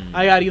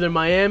I got either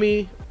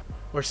Miami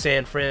or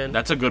San Fran.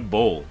 That's a good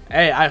bowl.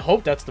 Hey, I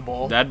hope that's the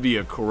bowl. That'd be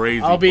a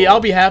crazy I'll bowl.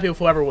 be happy with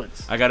whoever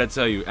wins. I gotta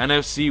tell you,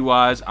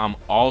 NFC-wise, I'm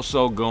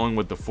also going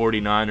with the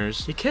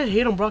 49ers. You can't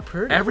hate on Brock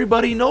Purdy.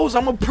 Everybody knows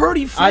I'm a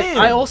Purdy fan.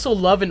 I also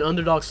love an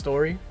underdog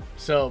story.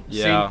 So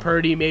seeing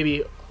Purdy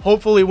maybe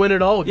hopefully win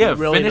it all would be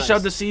really finish nice.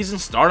 out the season,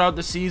 start out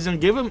the season,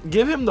 give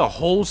him the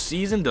whole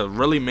season to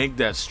really make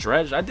that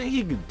stretch. I think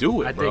he could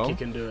do it, bro. I think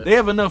he can do it. They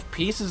have enough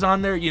pieces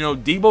on there.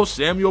 Deebo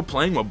Samuel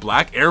playing with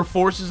black Air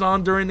Forces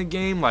on during the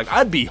game. Like,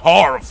 I'd be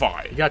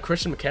horrified. You got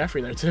Christian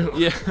McCaffrey there, too.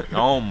 Yeah.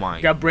 Oh, my.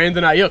 You got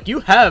Brandon Ayuk. You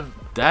have...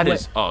 That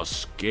is a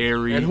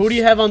scary... And who do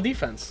you have on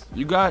defense?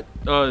 You got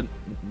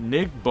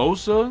Nick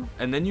Bosa,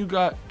 and then you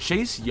got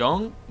Chase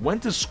Young.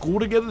 Went to school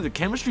together. The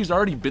chemistry's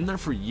already been there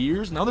for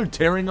years. Now they're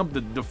tearing up the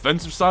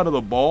defensive side of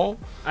the ball.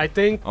 I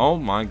think... Oh,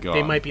 my God.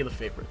 They might be the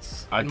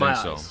favorites. I think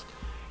so.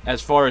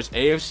 As far as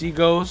AFC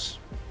goes,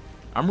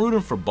 I'm rooting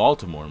for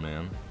Baltimore,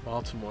 man.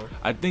 Baltimore.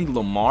 I think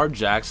Lamar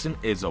Jackson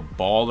is a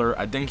baller.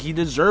 I think he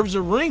deserves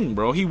a ring,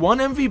 bro. He won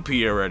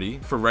MVP already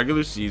for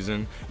regular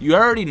season. You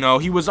already know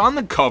he was on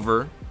the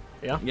cover.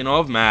 Yeah.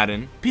 Of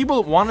Madden.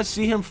 People want to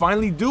see him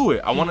finally do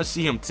it. I want to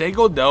see him take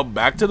Odell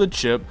back to the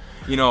chip.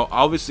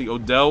 Obviously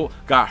Odell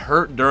got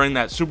hurt during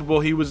that Super Bowl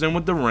he was in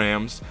with the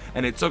Rams,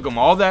 and it took him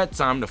all that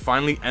time to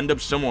finally end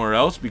up somewhere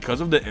else because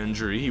of the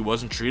injury. He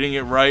wasn't treating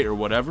it right or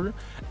whatever.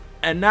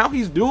 And now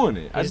he's doing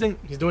it. I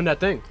think he's doing that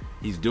thing.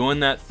 He's doing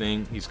that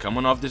thing. He's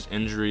coming off this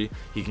injury.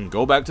 He can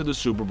go back to the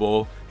Super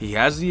Bowl. He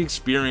has the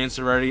experience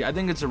already. I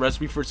think it's a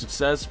recipe for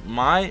success.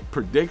 My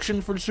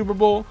prediction for the Super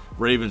Bowl,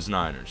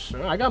 Ravens-Niners.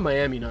 I got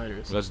Miami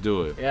Niners. Let's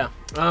do it. Yeah.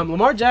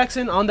 Lamar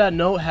Jackson, on that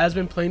note, has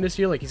been playing this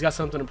year. Like, he's got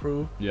something to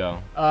prove. Yeah.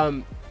 I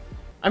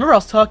remember I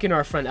was talking to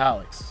our friend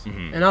Alex,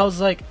 and I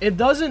was like, it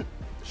doesn't...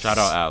 Shout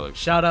out Alex.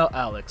 Shout out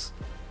Alex.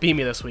 Beat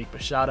me this week,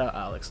 but shout out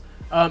Alex.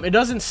 It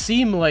doesn't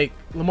seem like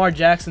Lamar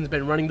Jackson's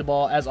been running the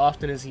ball as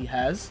often as he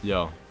has.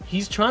 Yeah.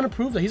 He's trying to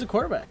prove that he's a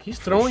quarterback. He's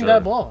throwing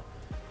that ball.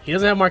 He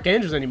doesn't have Mark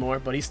Andrews anymore,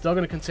 but he's still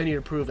going to continue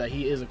to prove that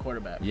he is a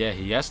quarterback. Yeah,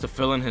 he has to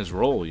fill in his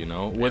role,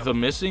 With a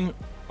missing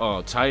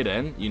tight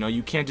end,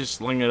 you can't just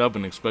sling it up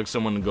and expect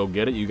someone to go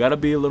get it. You got to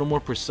be a little more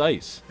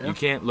precise. Yeah. You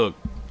can't, look,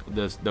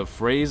 the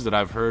phrase that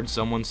I've heard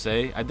someone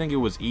say, I think it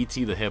was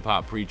E.T. the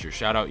hip-hop preacher.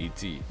 Shout out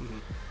E.T.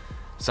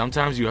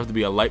 Sometimes you have to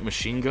be a light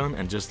machine gun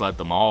and just let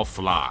them all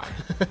fly.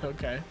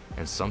 Okay.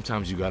 And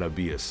sometimes you got to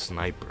be a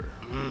sniper.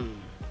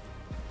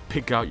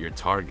 Pick out your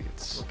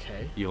targets.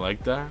 Okay. You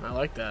like that? I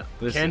like that.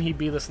 Listen, can he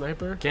be the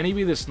sniper? Can he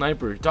be the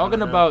sniper?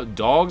 Talking about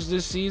dogs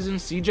this season,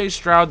 C.J.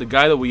 Stroud, the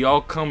guy that we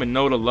all come and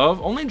know to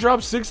love, only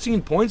dropped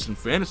 16 points in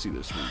fantasy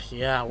this week.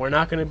 Yeah, we're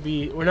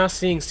not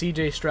seeing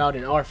C.J. Stroud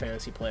in our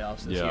fantasy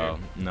playoffs this year.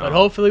 No. But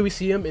hopefully we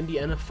see him in the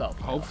NFL playoffs.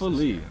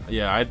 Hopefully.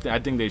 Yeah, I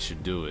think they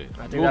should do it.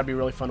 I think that'd be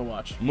really fun to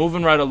watch.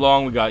 Moving right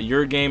along, we got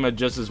your game,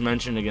 just as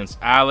mentioned, against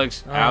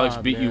Alex. Alex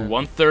beat you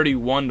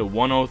 131 to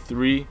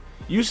 103.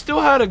 You still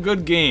had a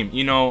good game.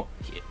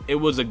 It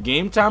was a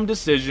game-time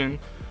decision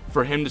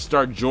for him to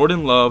start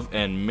Jordan Love,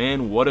 and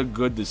man, what a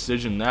good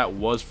decision that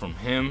was from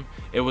him.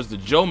 It was the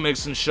Joe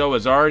Mixon show,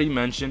 as already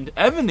mentioned.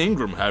 Evan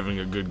Ingram having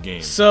a good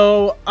game.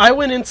 So I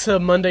went into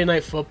Monday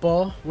Night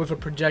Football with a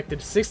projected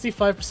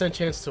 65%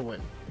 chance to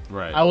win.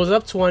 Right. I was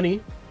up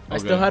 20. I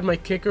still had my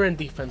kicker and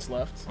defense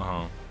left.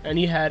 And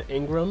he had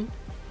Ingram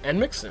and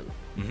Mixon.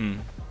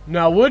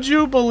 Now, would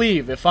you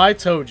believe if I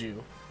told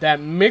you that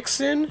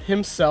Mixon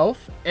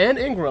himself and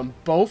Ingram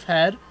both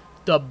had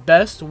the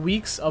best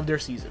weeks of their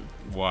season?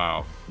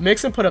 Wow.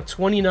 Mixon put up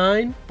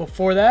 29.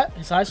 Before that,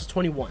 his highest was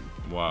 21.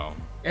 Wow.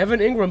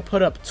 Evan Ingram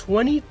put up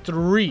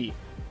 23.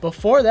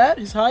 Before that,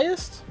 his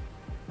highest,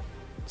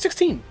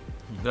 16.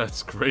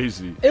 That's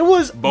crazy. It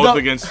was both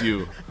against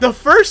you. The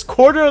first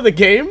quarter of the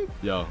game,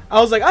 yo,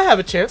 I was like, I have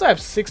a chance. I have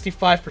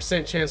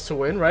 65% chance to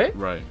win, right?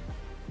 Right.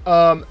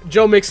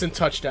 Joe Mixon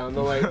touchdown.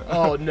 They're like,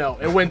 oh no,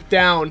 it went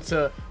down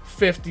to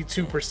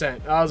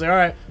 52%. I was like, all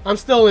right, I'm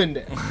still in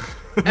there.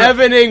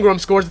 Evan Ingram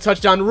scores a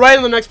touchdown right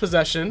in the next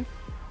possession.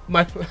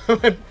 My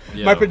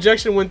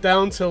projection went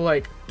down to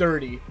like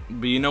 30.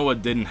 But you know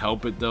what didn't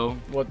help it though?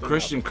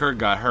 Christian Kirk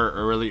got hurt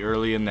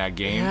early in that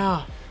game.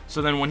 Yeah.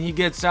 So then when he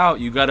gets out,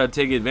 you got to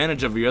take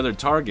advantage of your other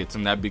targets,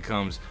 and that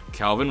becomes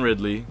Calvin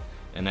Ridley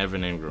and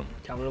Evan Ingram.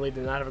 Calvin Ridley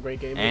did not have a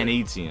great game. And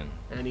Etienne.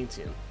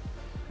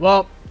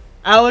 Well,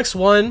 Alex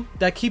won.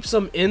 That keeps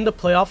him in the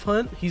playoff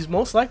hunt. He's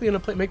most likely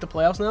going to make the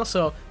playoffs now,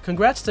 so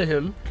congrats to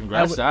him.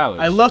 Congrats to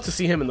Alex. I love to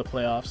see him in the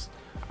playoffs.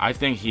 I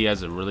think he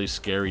has a really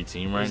scary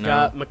team right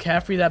now. He's got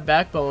McCaffrey, that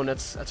backbone.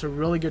 That's a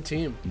really good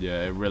team.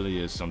 Yeah, it really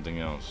is something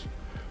else.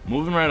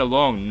 Moving right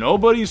along,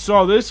 nobody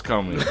saw this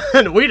coming.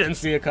 We didn't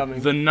see it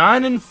coming. The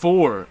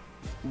 9-4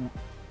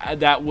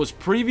 that was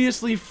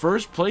previously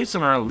first place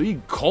in our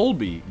league,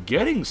 Colby,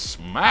 getting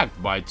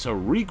smacked by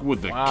Tariq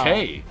with a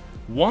K.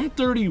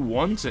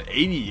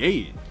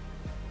 131-88.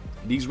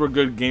 These were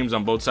good games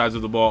on both sides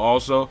of the ball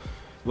also.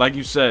 Like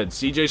you said,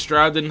 CJ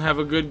Stroud didn't have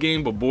a good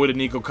game, but boy did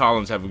Nico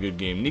Collins have a good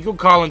game. Nico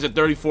Collins at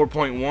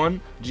 34.1,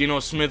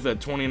 Geno Smith at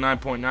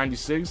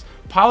 29.96,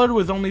 Pollard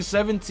with only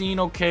 17,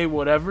 okay,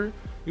 whatever.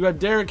 You got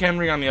Derrick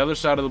Henry on the other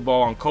side of the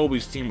ball on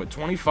Colby's team with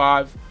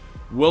 25,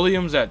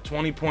 Williams at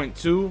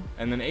 20.2,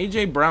 and then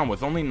A.J. Brown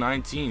with only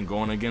 19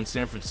 going against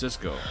San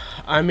Francisco.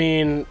 I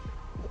mean,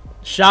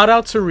 shout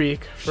out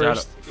Tariq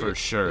first. For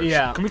sure.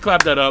 Yeah. Can we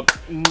clap that up?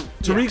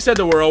 Tariq said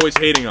that we're always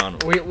hating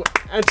on him.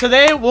 And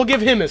today, we'll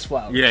give him his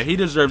flowers. Yeah, he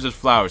deserves his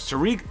flowers.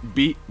 Tariq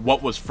beat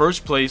what was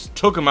first place,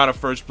 took him out of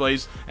first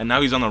place, and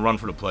now he's on the run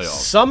for the playoffs.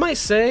 Some might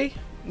say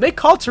they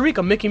call Tariq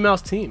a Mickey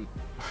Mouse team.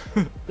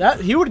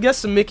 That he would get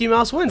some Mickey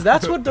Mouse wins.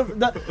 That's what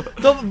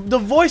the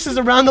voices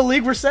around the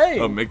league were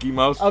saying. A Mickey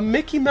Mouse? A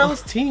Mickey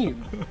Mouse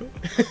team.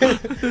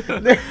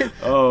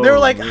 They're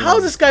like, man.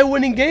 How's this guy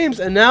winning games?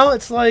 And now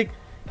it's like,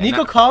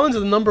 Nico Collins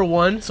is the number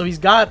one, so he's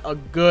got a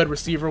good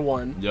receiver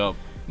one. Yup.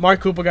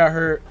 Mark Cooper got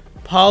hurt.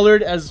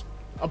 Pollard,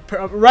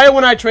 right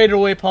when I traded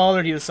away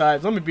Pollard, he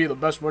decides, let me be the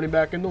best running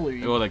back in the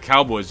league. Well, the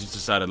Cowboys just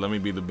decided, let me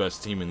be the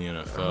best team in the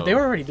NFL. They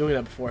were already doing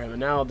that before him, and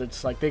now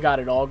it's like they got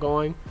it all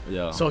going.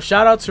 Yeah. So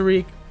shout out to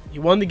Tariq. He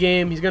won the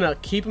game. He's going to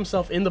keep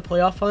himself in the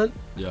playoff hunt.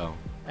 Yeah.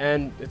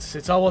 And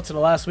it's all up to the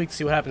last week to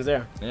see what happens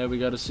there. Yeah, we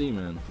got to see,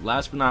 man.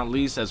 Last but not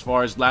least, as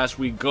far as last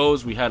week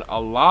goes, we had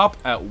Alop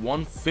at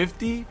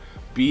 150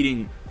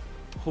 beating...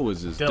 Who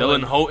is this?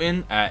 Dylan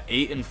Houghton at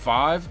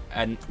 8-5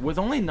 and with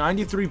only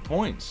 93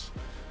 points.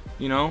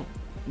 You know,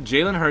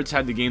 Jalen Hurts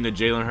had the game that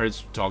Jalen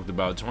Hurts talked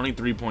about,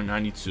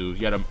 23.92.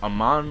 He had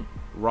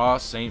Amon-Ra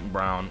St.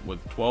 Brown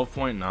with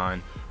 12.9.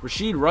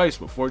 Rasheed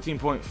Rice with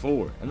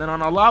 14.4. And then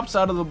on Alop's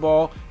side of the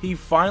ball, he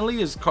finally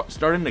is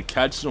starting to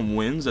catch some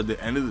wins at the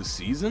end of the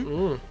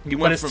season.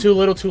 But it's too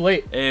little too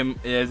late. It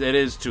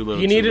is too little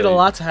He too needed late. a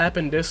lot to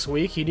happen this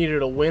week. He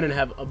needed a win and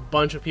have a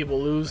bunch of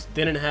people lose.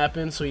 Didn't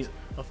happen, so he's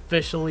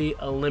officially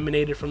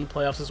eliminated from the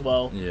playoffs as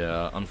well.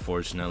 Yeah,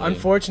 unfortunately.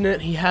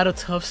 Unfortunate. He had a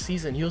tough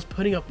season. He was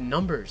putting up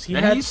numbers.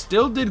 He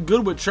still did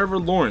good with Trevor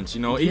Lawrence.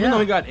 You know, even though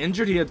he got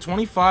injured, he had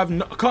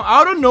 25.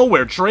 Out of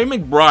nowhere, Trey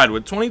McBride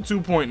with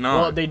 22.9.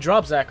 Well, they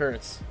dropped Zach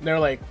Ertz. They're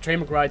like, Trey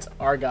McBride's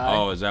our guy.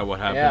 Oh, is that what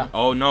happened? Yeah.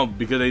 Oh, no,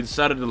 because they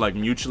decided to like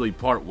mutually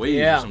part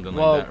ways or something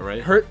like that,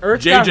 right?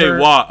 Ertz J.J.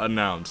 Watt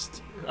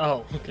announced.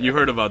 Oh, okay. You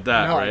heard about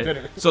that, no, right? I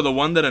didn't. So the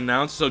one that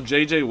announced,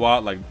 J.J.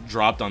 Watt like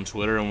dropped on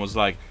Twitter and was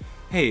like,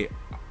 hey,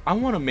 I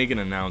want to make an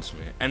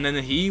announcement. And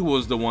then he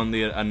was the one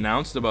that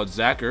announced about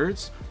Zach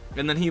Ertz.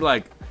 And then he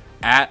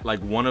at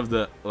one of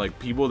the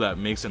people that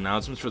makes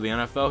announcements for the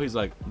NFL, he's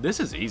like, this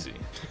is easy.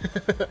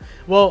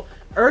 Well,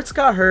 Ertz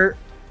got hurt.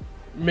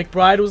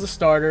 McBride was the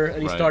starter,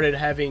 and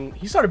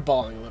he started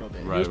balling a little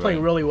bit. Right, he was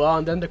playing really well,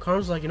 and then the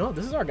Cardinals was like,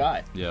 this is our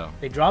guy. Yeah.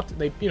 They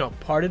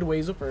parted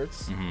ways with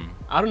Ertz. Mm-hmm.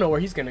 I don't know where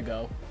he's gonna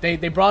go. They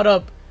brought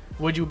up,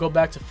 would you go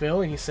back to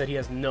Philly? And he said he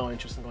has no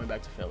interest in going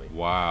back to Philly.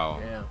 Wow.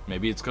 Yeah.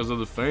 Maybe it's because of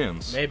the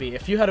fans. Maybe.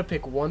 If you had to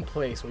pick one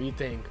place where you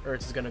think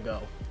Ertz is gonna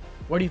go,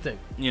 where do you think?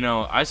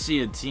 I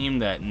see a team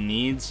that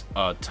needs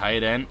a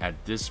tight end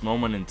at this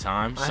moment in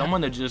time.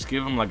 Someone that just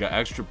give him like an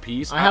extra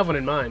piece. I have one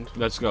in mind.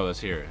 Let's go. Let's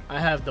hear it. I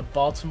have the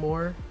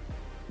Baltimore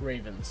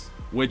Ravens.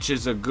 Which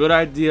is a good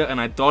idea, and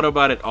I thought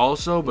about it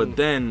also, but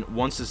then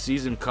once the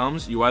season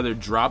comes, you either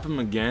drop him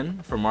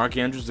again for Mark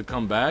Andrews to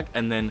come back,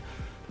 and then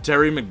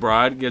Terry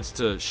McBride gets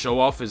to show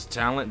off his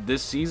talent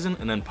this season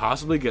and then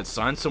possibly get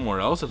signed somewhere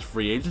else as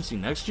free agency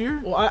next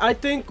year? Well, I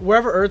think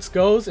wherever Ertz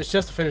goes, it's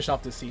just to finish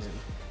off this season.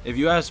 If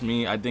you ask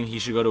me, I think he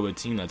should go to a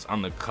team that's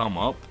on the come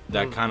up,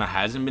 that kind of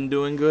hasn't been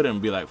doing good,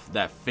 and be like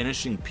that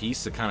finishing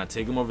piece to kind of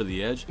take him over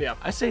the edge. Yeah.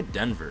 I say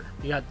Denver.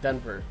 You got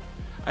Denver.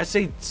 I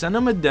say send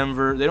him to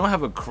Denver. They don't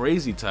have a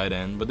crazy tight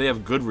end, but they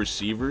have good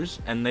receivers,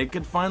 and they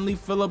could finally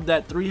fill up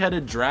that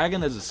three-headed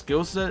dragon as a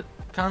skill set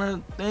kind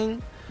of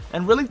thing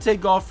and really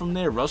take off from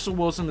there. Russell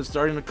Wilson is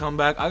starting to come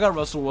back. I got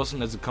Russell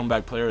Wilson as a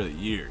comeback player of the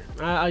year.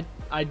 I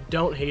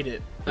don't hate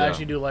it. Yeah. I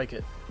actually do like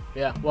it.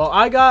 Yeah. Well,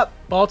 I got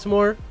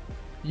Baltimore.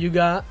 You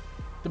got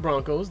the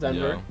Broncos,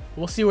 Denver. Yeah.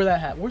 We'll see where that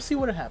happens. We'll see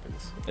what it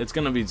happens. It's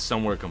going to be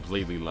somewhere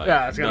completely like.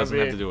 Yeah, it's it gonna doesn't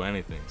be have to do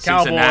anything.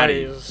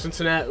 Cowboys,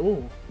 Cincinnati.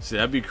 Ooh. See,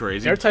 that'd be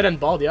crazy. Their tight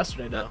end balled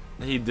yesterday, though.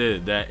 He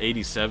did. That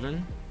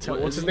 87.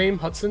 What's his name?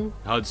 Hudson,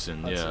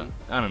 yeah.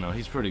 I don't know.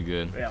 He's pretty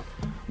good. Yeah.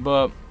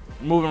 But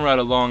moving right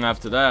along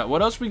after that,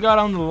 what else we got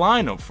on the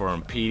lineup for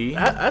him, Petey?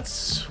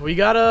 That's it. We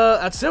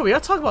gotta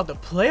talk about the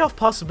playoff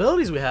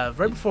possibilities we have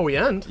right before we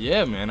end.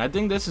 Yeah, man. I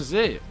think this is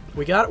it.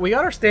 We got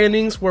our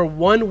standings. We're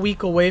 1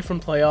 week away from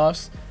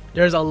playoffs,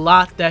 There's a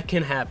lot that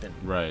can happen.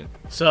 Right.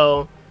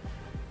 So,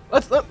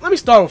 let me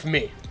start with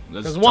me.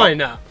 Because why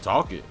not?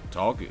 Talk it.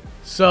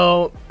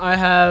 So,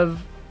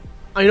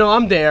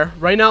 I'm there.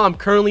 Right now, I'm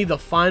currently the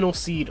final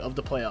seed of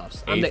the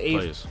playoffs. I'm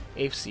the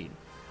eighth seed.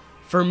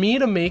 For me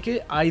to make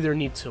it, I either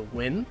need to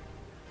win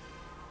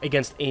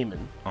against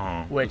Eamon,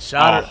 which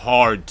a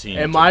hard team.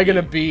 Am I going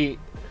to beat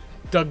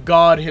the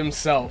god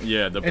himself?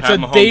 Yeah, it's Pat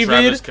Mahomes, David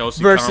Travis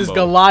Kelce versus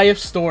combo. Goliath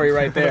story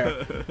right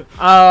there.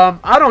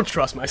 I don't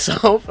trust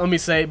myself, let me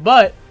say.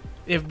 But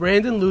if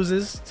Brandon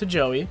loses to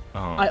Joey,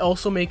 I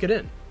also make it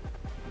in.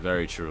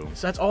 Very true.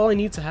 So that's all I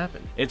need to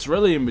happen. It's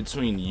really in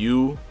between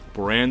you,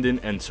 Brandon,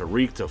 and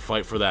Tariq to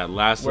fight for that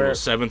last little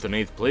 7th and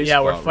 8th place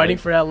spot, we're fighting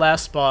right? for that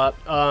last spot.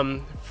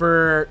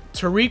 For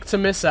Tariq to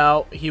miss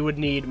out, he would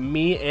need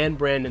me and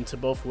Brandon to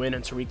both win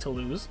and Tariq to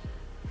lose.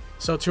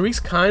 So Tariq's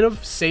kind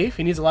of safe.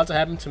 He needs a lot to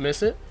happen to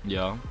miss it.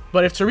 Yeah.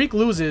 But if Tariq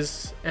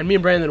loses and me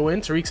and Brandon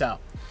win, Tariq's out.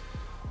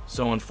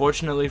 So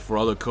unfortunately for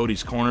all the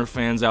Cody's Corner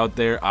fans out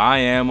there, I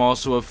am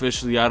also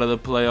officially out of the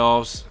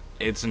playoffs.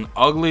 It's an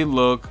ugly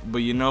look, but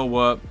you know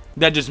what?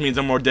 That just means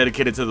I'm more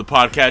dedicated to the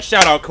podcast.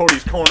 Shout out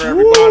Cody's Corner,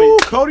 everybody. Woo,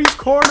 Cody's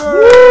Corner!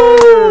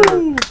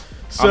 Woo!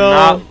 So,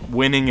 I'm not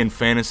winning in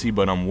fantasy,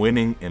 but I'm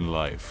winning in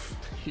life.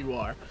 You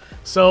are.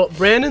 So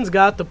Brandon's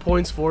got the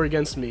points for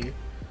against me.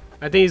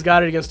 I think he's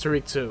got it against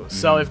Tariq too.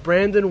 So if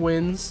Brandon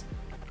wins,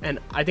 and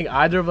I think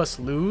either of us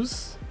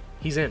lose,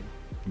 he's in.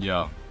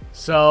 Yeah.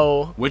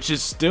 So. Which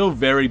is still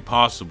very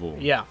possible.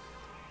 Yeah.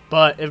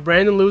 But if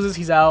Brandon loses,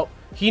 he's out.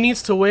 He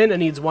needs to win and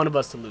needs one of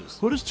us to lose.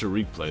 Who does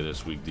Tariq play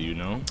this week? Do you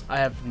know? I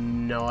have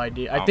no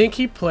idea. I think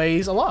he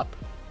plays Alop.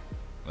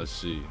 Let's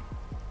see.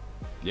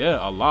 Yeah,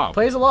 Alop.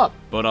 Plays Alop.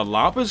 But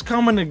Alop is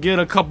coming to get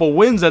a couple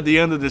wins at the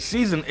end of the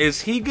season.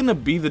 Is he going to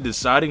be the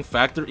deciding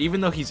factor,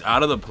 even though he's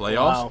out of the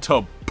playoffs,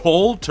 to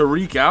pull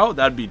Tariq out?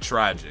 That'd be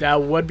tragic.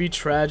 That would be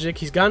tragic.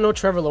 He's got no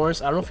Trevor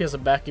Lawrence. I don't know if he has a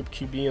backup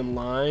QB in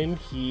line.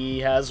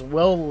 He has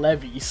Will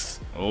Levis.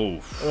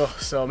 Oh.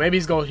 So maybe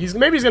he's going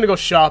to go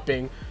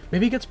shopping.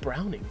 Maybe he gets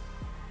Browning.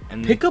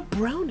 And pick up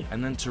Browning.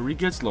 And then Tariq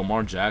gets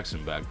Lamar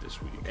Jackson back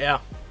this week. Yeah.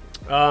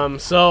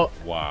 So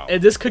wow.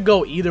 This could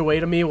go either way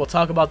to me. We'll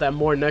talk about that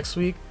more next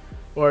week,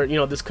 or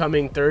this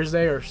coming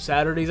Thursday or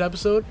Saturday's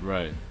episode.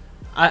 Right.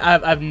 I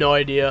have no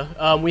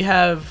idea. We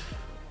have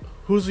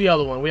who's the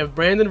other one? We have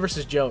Brandon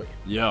versus Joey.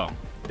 Yeah.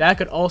 That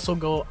could also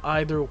go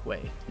either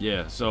way.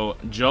 Yeah. So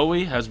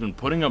Joey has been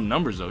putting up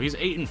numbers though. He's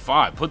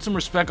 8-5. Put some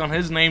respect on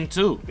his name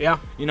too. Yeah.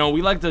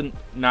 We like to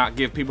not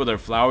give people their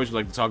flowers. We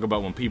like to talk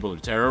about when people are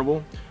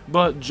terrible.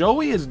 But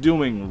Joey is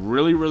doing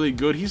really, really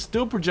good. He's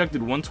still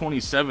projected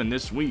 127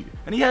 this week,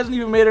 and he hasn't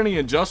even made any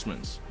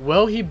adjustments.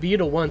 Will he be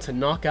the one to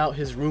knock out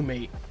his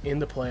roommate in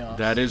the playoffs?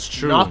 That is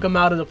true. Knock him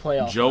out of the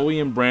playoffs. Joey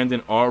and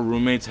Brandon are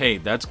roommates. Hey,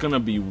 that's going to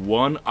be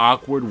one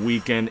awkward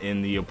weekend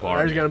in the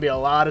apartment. There's going to be a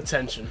lot of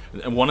tension.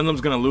 And one of them's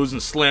going to lose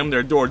and slam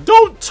their door.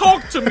 Don't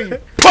talk to me!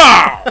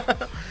 Pow!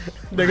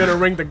 They're going to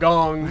ring the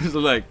gong. It's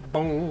like,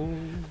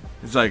 boom.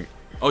 It's like,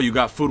 oh, you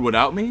got food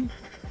without me?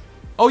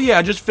 Oh, yeah,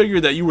 I just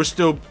figured that you were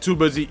still too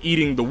busy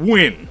eating the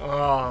win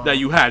that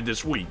you had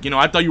this week.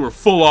 I thought you were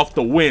full off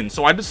the win,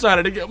 so I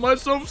decided to get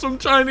myself some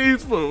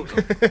Chinese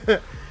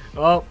food.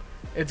 Well,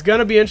 it's going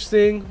to be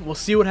interesting. We'll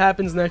see what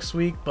happens next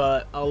week,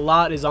 but a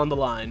lot is on the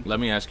line. Let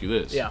me ask you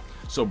this. Yeah.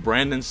 So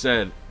Brandon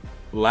said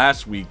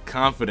last week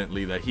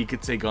confidently that he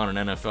could take on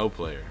an NFL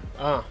player.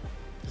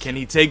 Can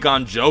he take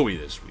on Joey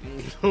this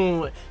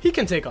week? He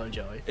can take on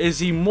Joey. Is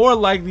he more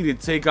likely to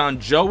take on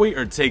Joey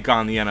or take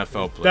on the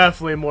NFL player?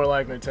 Definitely more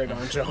likely to take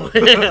on Joey.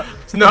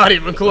 It's not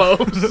even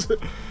close.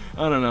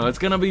 I don't know. It's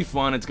going to be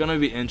fun. It's going to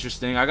be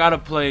interesting. I got to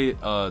play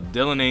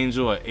Dylan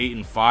Angel at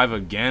 8-5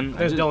 again.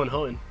 There's Dylan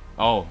Houghton.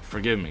 Oh,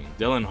 forgive me.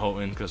 Dylan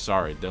Houghton, because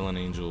sorry, Dylan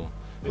Angel,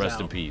 rest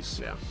in peace.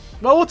 Yeah.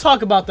 Well, we'll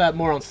talk about that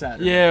more on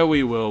Saturday. Yeah,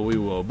 we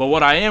will. But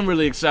what I am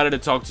really excited to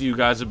talk to you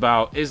guys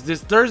about is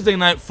this Thursday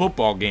night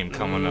football game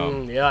coming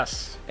up.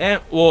 Yes.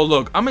 And, well,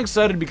 look, I'm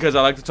excited because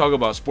I like to talk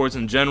about sports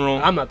in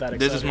general. I'm not that excited.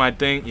 This is my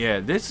thing. Yeah,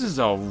 this is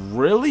a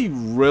really,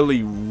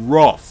 really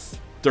rough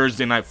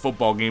Thursday night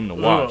football game to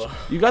watch.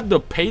 You got the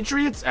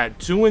Patriots at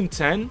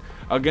 2-10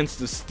 against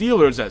the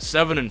Steelers at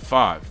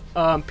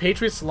 7-5.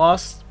 Patriots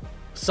lost,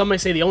 some may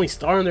say, the only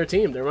star on their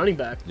team, their running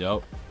back.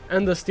 Yep.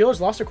 And the Steelers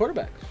lost their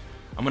quarterback.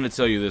 I'm going to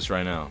tell you this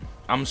right now.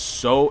 I'm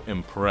so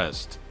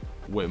impressed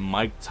with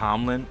Mike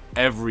Tomlin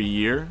every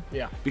year.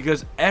 Yeah.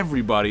 Because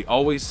everybody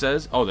always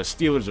says, oh, the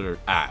Steelers are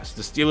ass.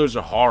 The Steelers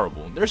are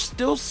horrible. They're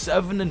still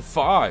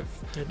 7-5.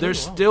 They're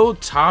still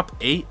top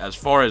 8 as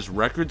far as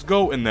records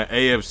go in the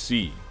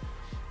AFC.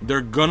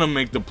 They're going to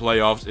make the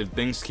playoffs if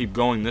things keep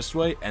going this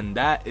way, and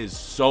that is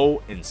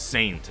so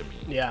insane to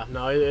me. Yeah,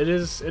 no, it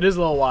is a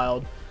little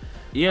wild.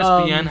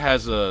 ESPN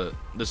has the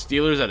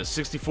Steelers at a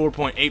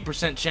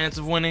 64.8% chance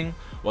of winning,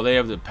 while they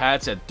have the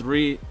Pats at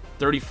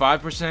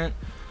 35%.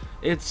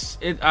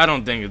 I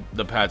don't think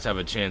the Pats have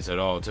a chance at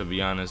all, to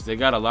be honest. They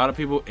got a lot of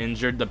people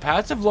injured. The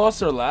Pats have lost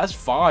their last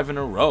 5 in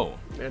a row.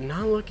 They're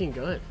not looking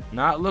good.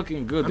 Not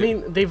looking good. I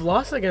mean, they've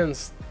lost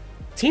against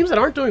teams that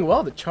aren't doing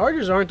well. The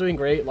Chargers aren't doing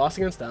great. Lost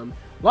against them.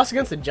 Lost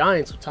against the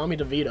Giants with Tommy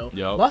DeVito.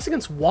 Yep. Lost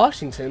against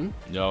Washington.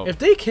 Yep. If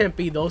they can't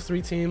beat those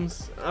 3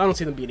 teams, I don't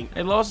see them beating.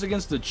 They lost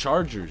against the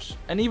Chargers.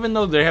 And even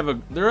though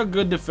they're a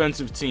good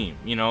defensive team,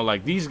 you know,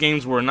 like these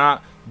games were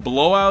not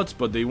blowouts,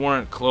 but they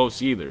weren't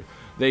close either.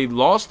 They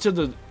lost to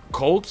the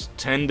Colts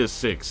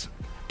 10-6.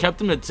 Kept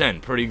them to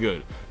 10, pretty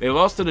good. They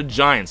lost to the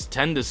Giants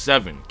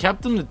 10-7.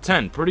 Kept them to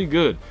 10, pretty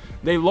good.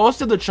 They lost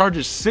to the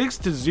Chargers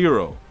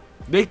 6-0.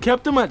 They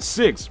kept them at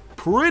 6,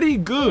 pretty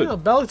good. Yeah,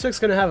 Belichick's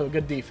gonna have a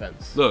good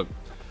defense. Look,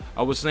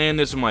 I was saying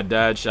this with my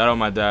dad. Shout out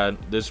my dad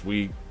this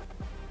week.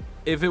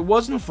 If it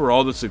wasn't for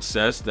all the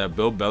success that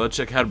Bill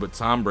Belichick had with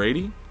Tom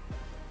Brady,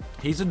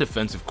 he's a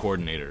defensive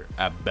coordinator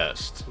at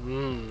best.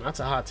 That's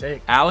a hot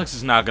take. Alex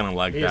is not gonna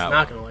like that. He's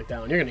not gonna like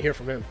that one. You're gonna hear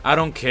from him. I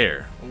don't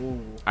care.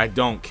 Ooh. I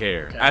don't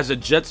care. Okay. As a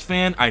Jets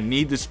fan, I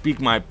need to speak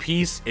my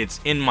piece. It's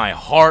in my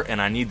heart,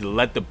 and I need to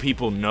let the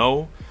people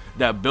know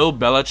that Bill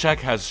Belichick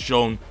has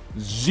shown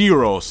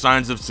 0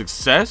 signs of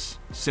success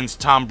since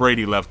Tom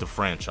Brady left the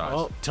franchise.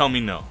 Well, tell me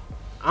no.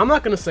 I'm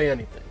not gonna say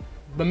anything,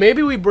 but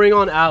maybe we bring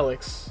on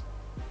Alex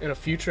in a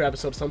future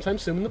episode sometime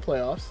soon in the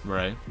playoffs.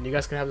 Right. And you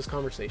guys can have this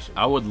conversation.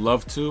 I would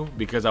love to,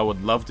 because I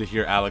would love to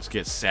hear Alex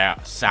get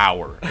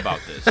sour about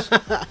this.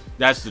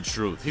 That's the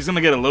truth. He's going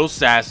to get a little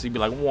sassy, be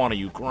like, "What are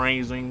you,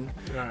 crazy?"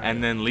 Right.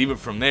 And then leave it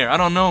from there. I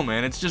don't know,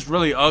 man. It's just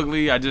really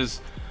ugly.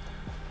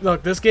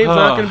 Look, this game's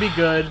not going to be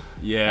good.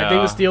 Yeah. I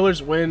think the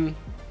Steelers win.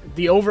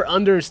 The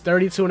over-under is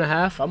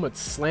 32.5. I'm going to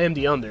slam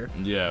the under.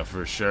 Yeah,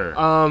 for sure.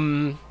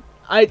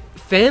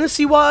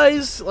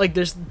 Fantasy-wise, like,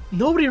 there's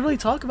nobody to really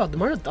talk about.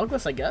 Demario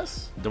Douglas, I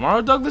guess.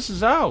 Demario Douglas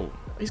is out.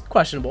 He's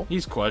questionable.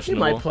 He's He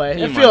questionable. might play.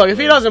 He I might feel like if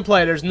play. he doesn't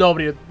play, there's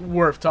nobody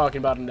worth talking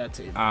about in that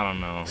team. I don't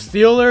know.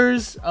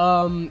 Steelers,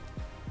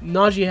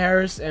 Najee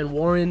Harris and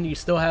Warren, you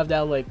still have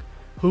that, like,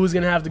 who's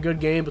going to have the good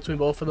game between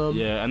both of them.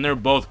 Yeah, and they're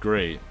both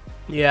great.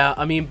 Yeah,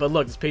 I mean, but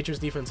look, this Patriots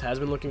defense has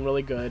been looking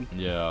really good.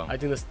 Yeah. I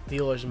think the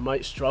Steelers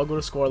might struggle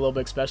to score a little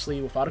bit,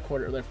 especially without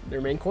their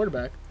main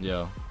quarterback.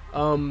 Yeah.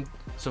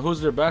 So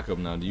who's their backup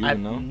now? Do you I have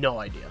even know? no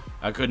idea.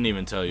 I couldn't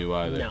even tell you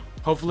either. No.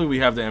 Hopefully we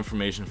have the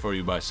information for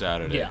you by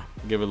Saturday. Yeah.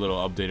 Give a little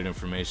updated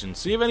information.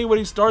 See if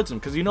anybody starts him.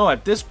 Because, you know,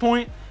 at this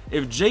point,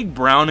 if Jake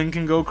Browning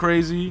can go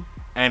crazy,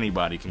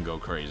 anybody can go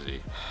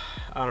crazy.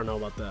 I don't know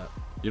about that.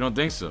 You don't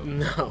think so?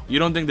 No. You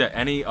don't think that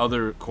any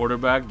other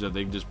quarterback that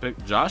they just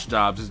picked? Josh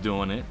Dobbs is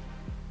doing it.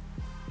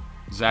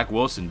 Zach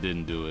Wilson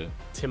didn't do it.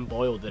 Tim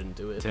Boyle didn't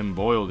do it. Tim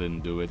Boyle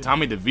didn't do it.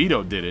 Tommy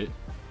DeVito did it.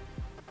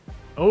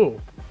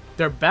 Oh,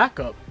 their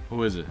backup.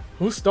 Who is it?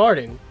 Who's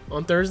starting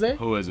on Thursday?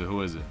 Who is it?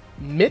 Who is it?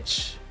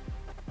 Mitch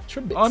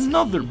Trubisky.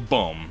 Another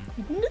bum.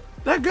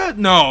 That guy?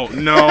 No,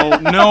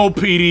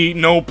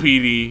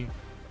 Petey.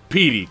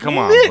 Petey, come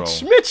on, bro.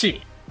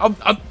 Mitchie.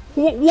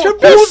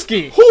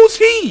 Trubisky. Who's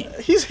he?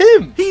 He's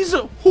him. He's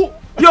a who?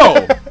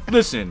 Yo,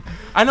 listen.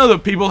 I know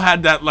that people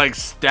had that like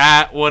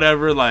stat,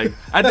 whatever. Like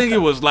I think it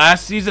was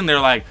last season. They're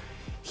like,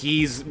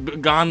 he's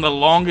gone the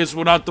longest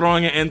without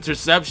throwing an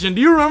interception.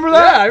 Do you remember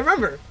that? Yeah, I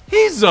remember.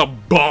 He's a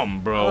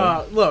bum,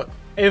 bro. Look,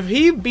 if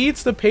he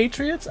beats the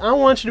Patriots, I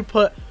want you to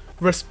put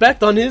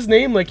respect on his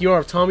name like you are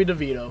of Tommy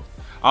DeVito.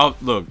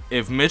 Look,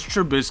 if Mitch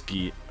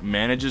Trubisky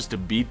manages to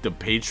beat the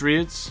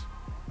Patriots,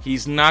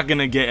 he's not going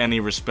to get any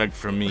respect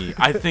from me.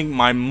 I think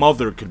my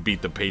mother could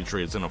beat the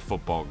Patriots in a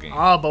football game.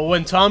 But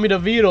when Tommy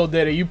DeVito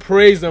did it, you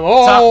praised him.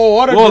 Oh,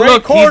 what a great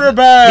look,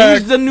 quarterback.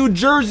 He's the New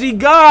Jersey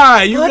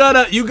guy. You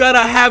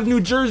gotta have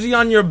New Jersey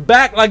on your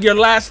back like your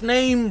last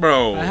name,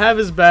 bro. I have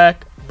his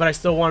back, but I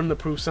still want him to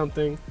prove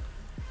something.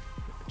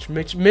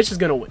 Mitch is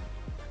going to win.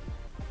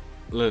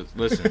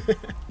 Listen,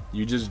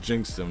 you just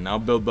jinxed him. Now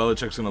Bill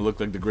Belichick's going to look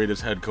like the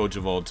greatest head coach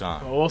of all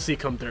time. Well, we'll see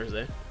come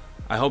Thursday.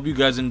 I hope you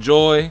guys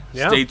enjoy.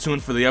 Yeah. Stay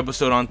tuned for the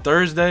episode on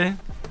Thursday.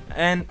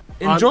 And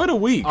enjoy the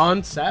week.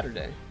 On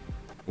Saturday.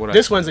 What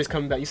This Wednesday's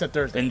coming back. You said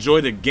Thursday.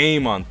 Enjoy the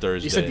game on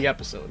Thursday. You said the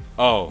episode.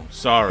 Oh,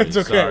 sorry. It's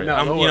okay. Sorry.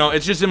 No, You know,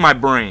 it's just in my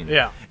brain.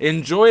 Yeah.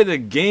 Enjoy the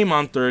game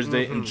on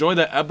Thursday. Mm-hmm. Enjoy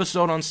the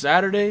episode on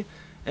Saturday.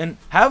 And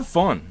have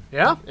fun.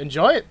 Yeah,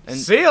 enjoy it. And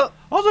see ya.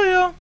 Also,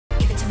 yeah.